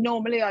that point,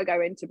 normally I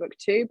go into book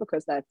 2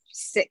 because they're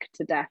sick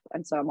to death,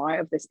 and so am I,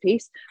 of this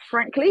piece,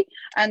 frankly.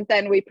 And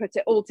then we put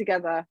it all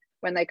together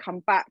when they come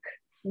back,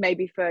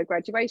 maybe for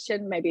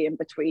graduation, maybe in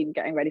between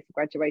getting ready for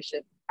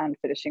graduation and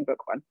finishing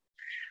book 1.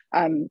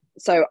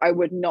 So I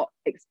would not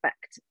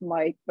expect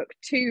my book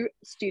 2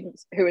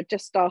 students who are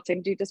just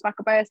starting Judas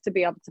Maccabeus to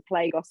be able to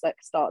play Gossec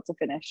start to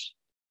finish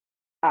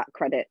at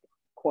credit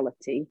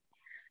quality.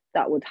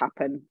 That would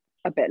happen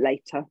a bit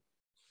later.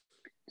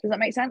 Does that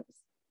make sense?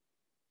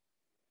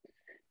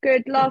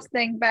 Good. Last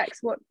thing,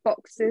 Bex, what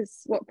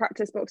practice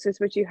boxes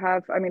would you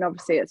have? I mean,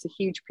 obviously it's a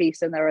huge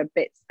piece and there are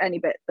any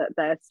bit that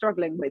they're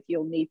struggling with,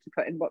 you'll need to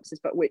put in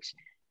boxes, but which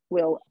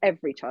will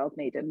every child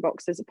need in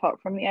boxes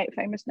apart from the 8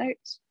 famous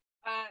notes?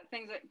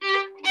 Things like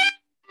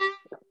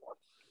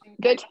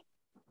good.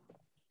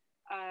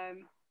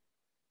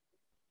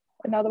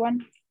 Another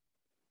one.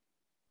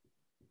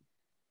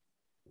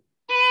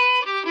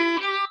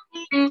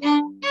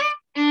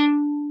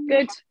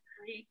 Good.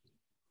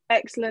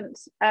 Excellent.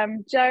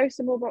 Joe,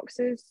 some more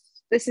boxes.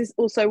 This is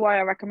also why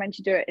I recommend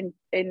you do it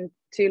in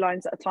 2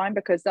 lines at a time,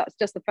 because that's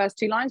just the first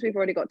 2 lines. We've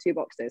already got 2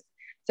 boxes.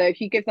 So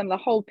if you give them the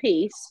whole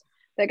piece,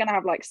 they're going to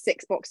have like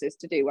 6 boxes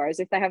to do. Whereas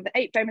if they have the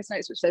 8 famous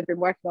notes, which they've been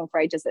working on for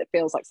ages, it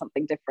feels like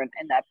something different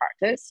in their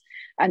practice.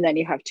 And then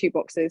you have 2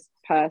 boxes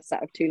per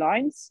set of 2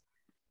 lines.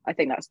 I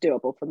think that's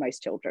doable for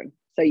most children.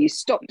 So you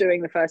stop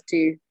doing the first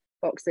 2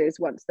 boxes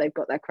once they've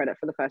got their credit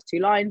for the first 2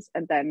 lines.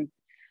 And then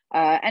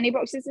any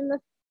boxes in the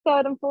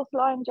 3rd and 4th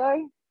line,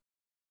 Joe?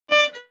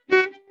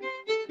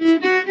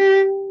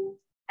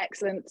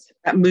 Excellent.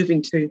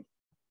 Moving to.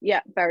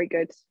 Yeah, very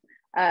good.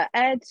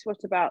 Ed,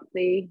 what about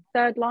the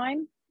 3rd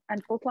line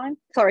and 4th line?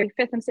 Sorry,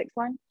 5th and 6th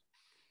line?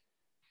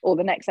 Or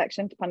the next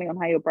section, depending on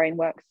how your brain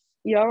works.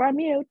 You're on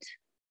mute.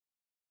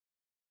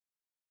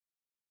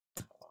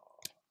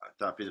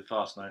 That'd be the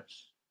fast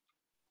notes,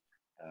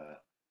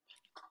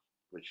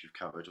 which you've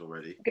covered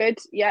already. Good,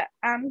 yeah,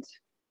 and?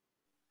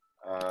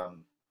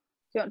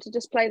 Do you want to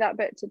just play that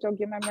bit to jog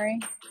your memory?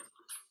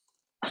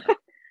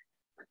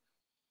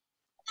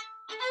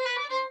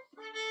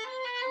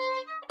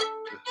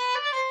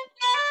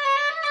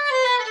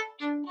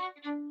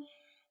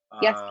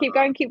 Yes, keep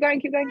going.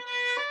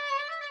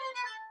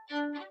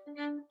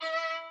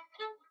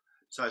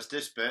 So it's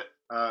this bit.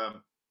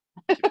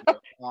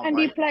 Can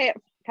you play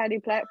it? Can you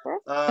play it for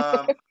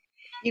us?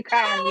 You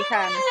can.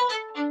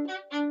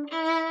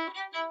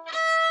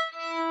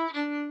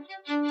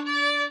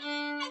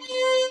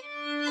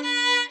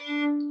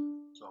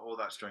 So all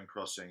that string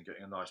crossing,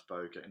 getting a nice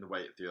bow, getting the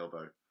weight of the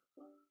elbow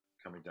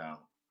coming down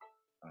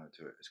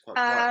to it. It's quite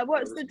quiet.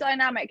 What's the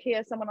dynamic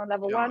here? Someone on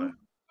level 1?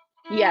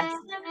 Yes.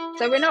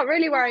 So we're not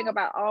really worrying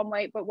about arm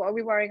weight, but what are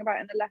we worrying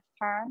about in the left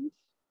hand?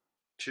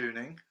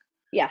 Tuning.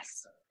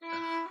 Yes.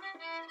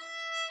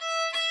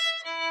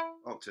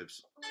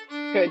 Octaves.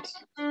 Good.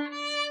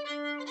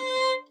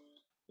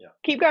 Yeah.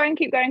 Keep going,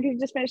 keep going. Can you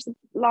just finish the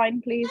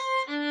line, please?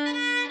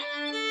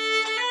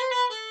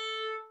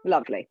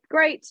 Lovely.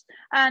 Great.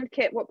 And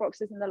Kit, what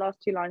boxes in the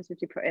last 2 lines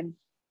would you put in?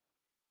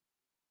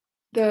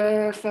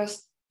 The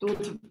first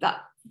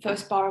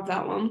bar of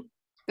that one.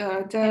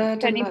 Yeah,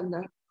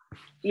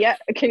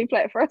 can you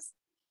play it for us?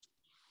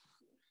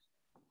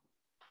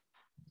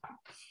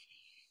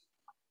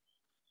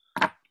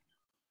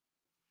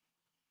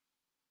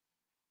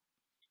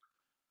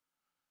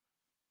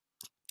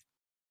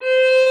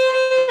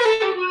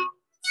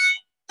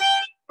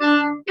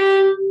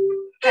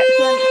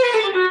 Excellent.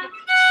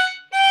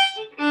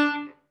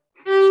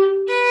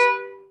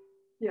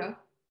 Yeah.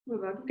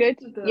 Good.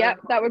 Yeah,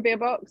 that would be a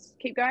box.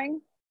 Keep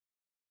going.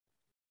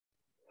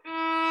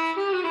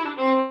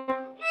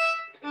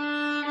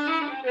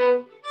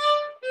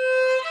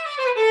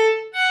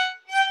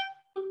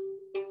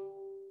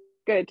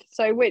 Good.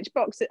 So which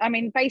box? I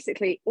mean,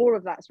 basically all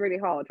of that's really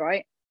hard,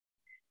 right?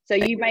 So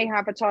you may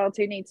have a child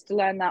who needs to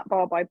learn that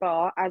bar by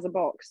bar as a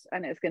box,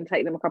 and it's going to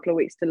take them a couple of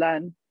weeks to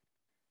learn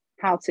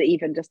how to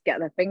even just get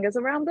their fingers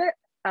around it.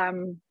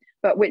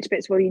 But which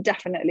bits will you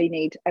definitely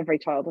need every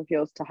child of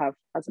yours to have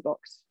as a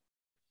box?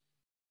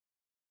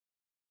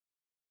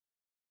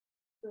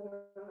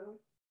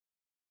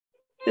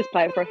 Just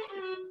play it for us.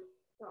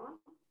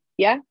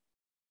 Yeah?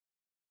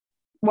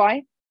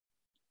 Why?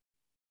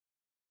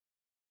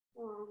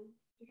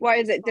 Why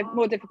is it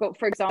more difficult,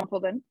 for example,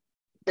 than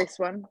this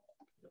one?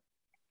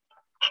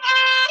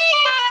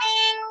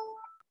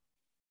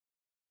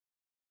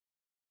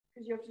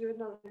 Because you have to do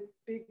another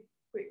big,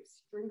 quick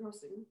string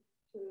crossing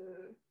to...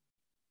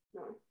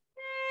 No.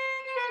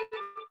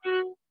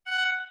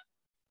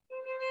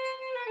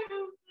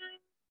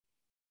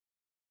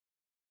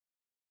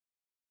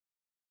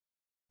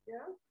 Yeah?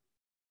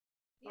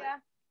 Yeah.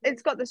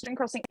 It's got the string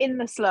crossing in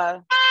the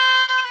slur.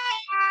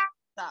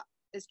 That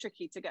is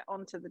tricky to get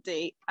onto the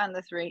D and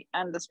the 3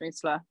 and the smooth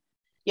slur.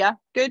 Yeah,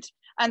 good.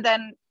 And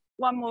then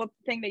one more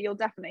thing that you'll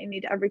definitely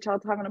need every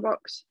child to have in a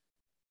box.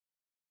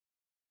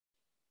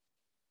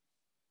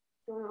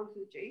 Going on to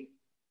the G.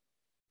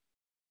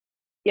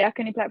 Yeah,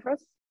 can you play it for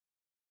us?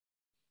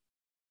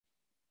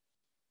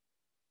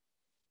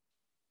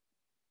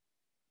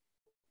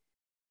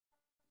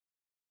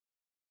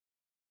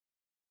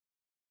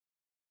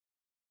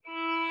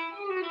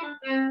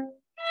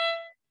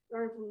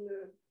 Going from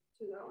the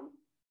to that one.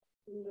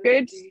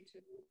 Good. D to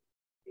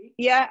D.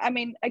 Yeah, I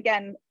mean,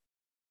 again,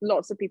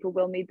 lots of people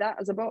will need that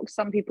as a box.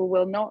 Some people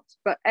will not,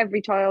 but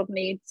every child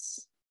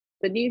needs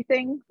the new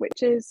thing,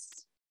 which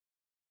is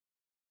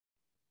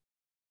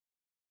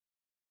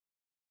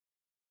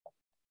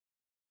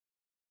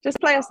just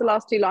play us the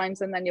last 2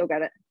 lines and then you'll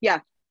get it. Yeah.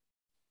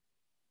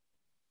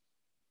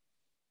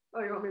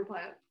 Oh, you want me to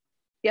play it?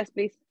 Yes,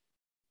 please.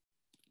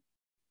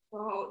 The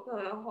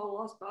whole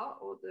last bar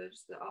or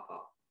just the up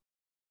bar?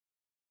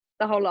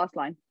 The whole last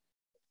line.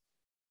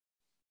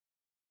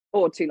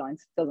 Or 2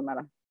 lines, doesn't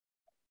matter.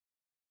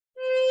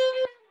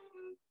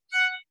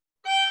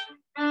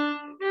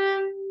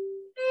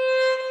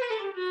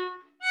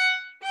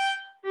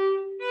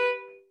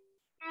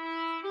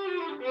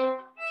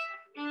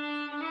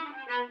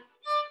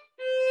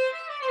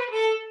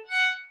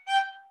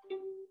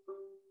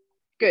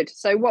 Good.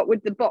 So what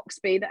would the box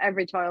be that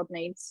every child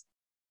needs?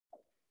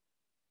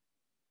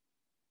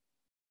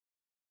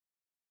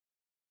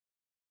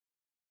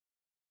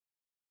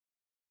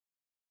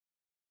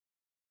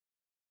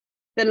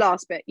 The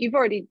last bit. You've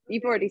already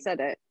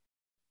said it.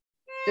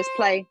 Just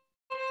play.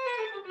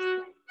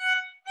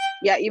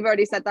 Yeah, you've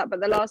already said that, but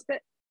the last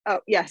bit.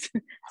 Oh, yes.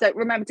 So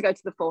remember to go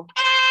to the 4.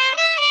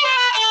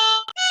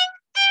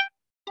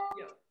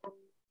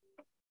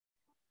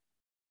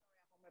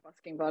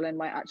 Busking violin,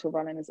 my actual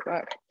violin is at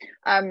work.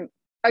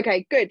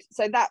 Okay, good.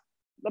 So that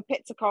the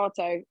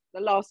pizzicato,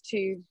 the last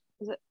 2,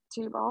 is it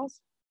 2 bars?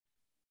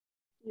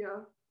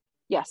 Yeah.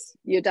 Yes,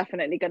 you're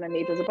definitely going to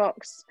need as a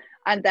box.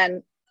 And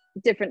then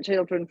different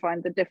children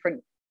find the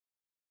different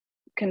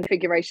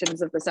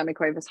configurations of the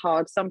semiquavers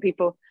hard. Some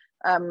people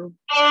that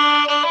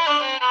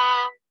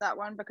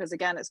one, because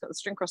again it's got the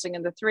string crossing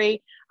in the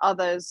 3.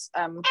 Others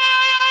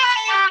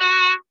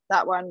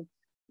that one,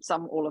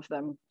 some, all of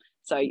them.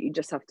 So you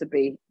just have to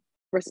be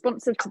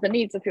responsive to the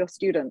needs of your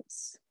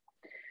students.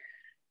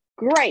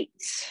 Great.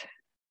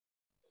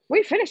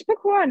 We finished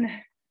book 1.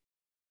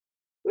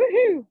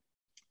 Woohoo.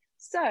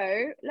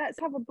 So let's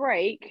have a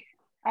break.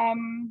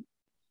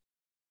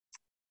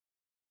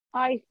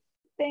 I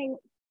think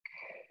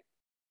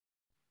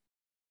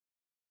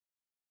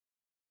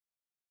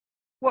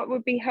what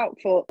would be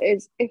helpful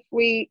is if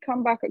we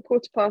come back at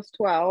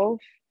 12:15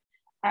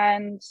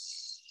 and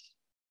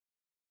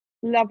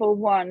level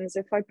 1s,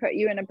 if I put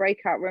you in a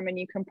breakout room and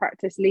you can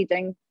practice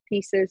leading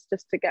pieces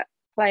just to get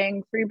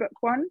playing through book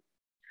 1,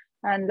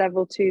 and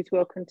level 2s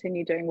will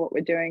continue doing what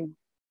we're doing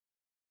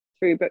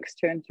through books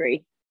 2 and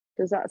 3.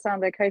 Does that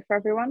sound okay for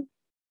everyone?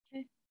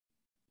 Okay.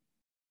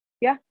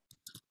 Yeah?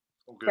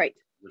 Okay. Great.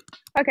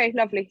 Okay,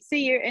 lovely.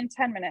 See you in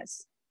 10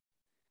 minutes.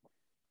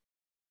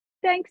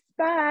 Thanks.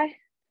 Bye.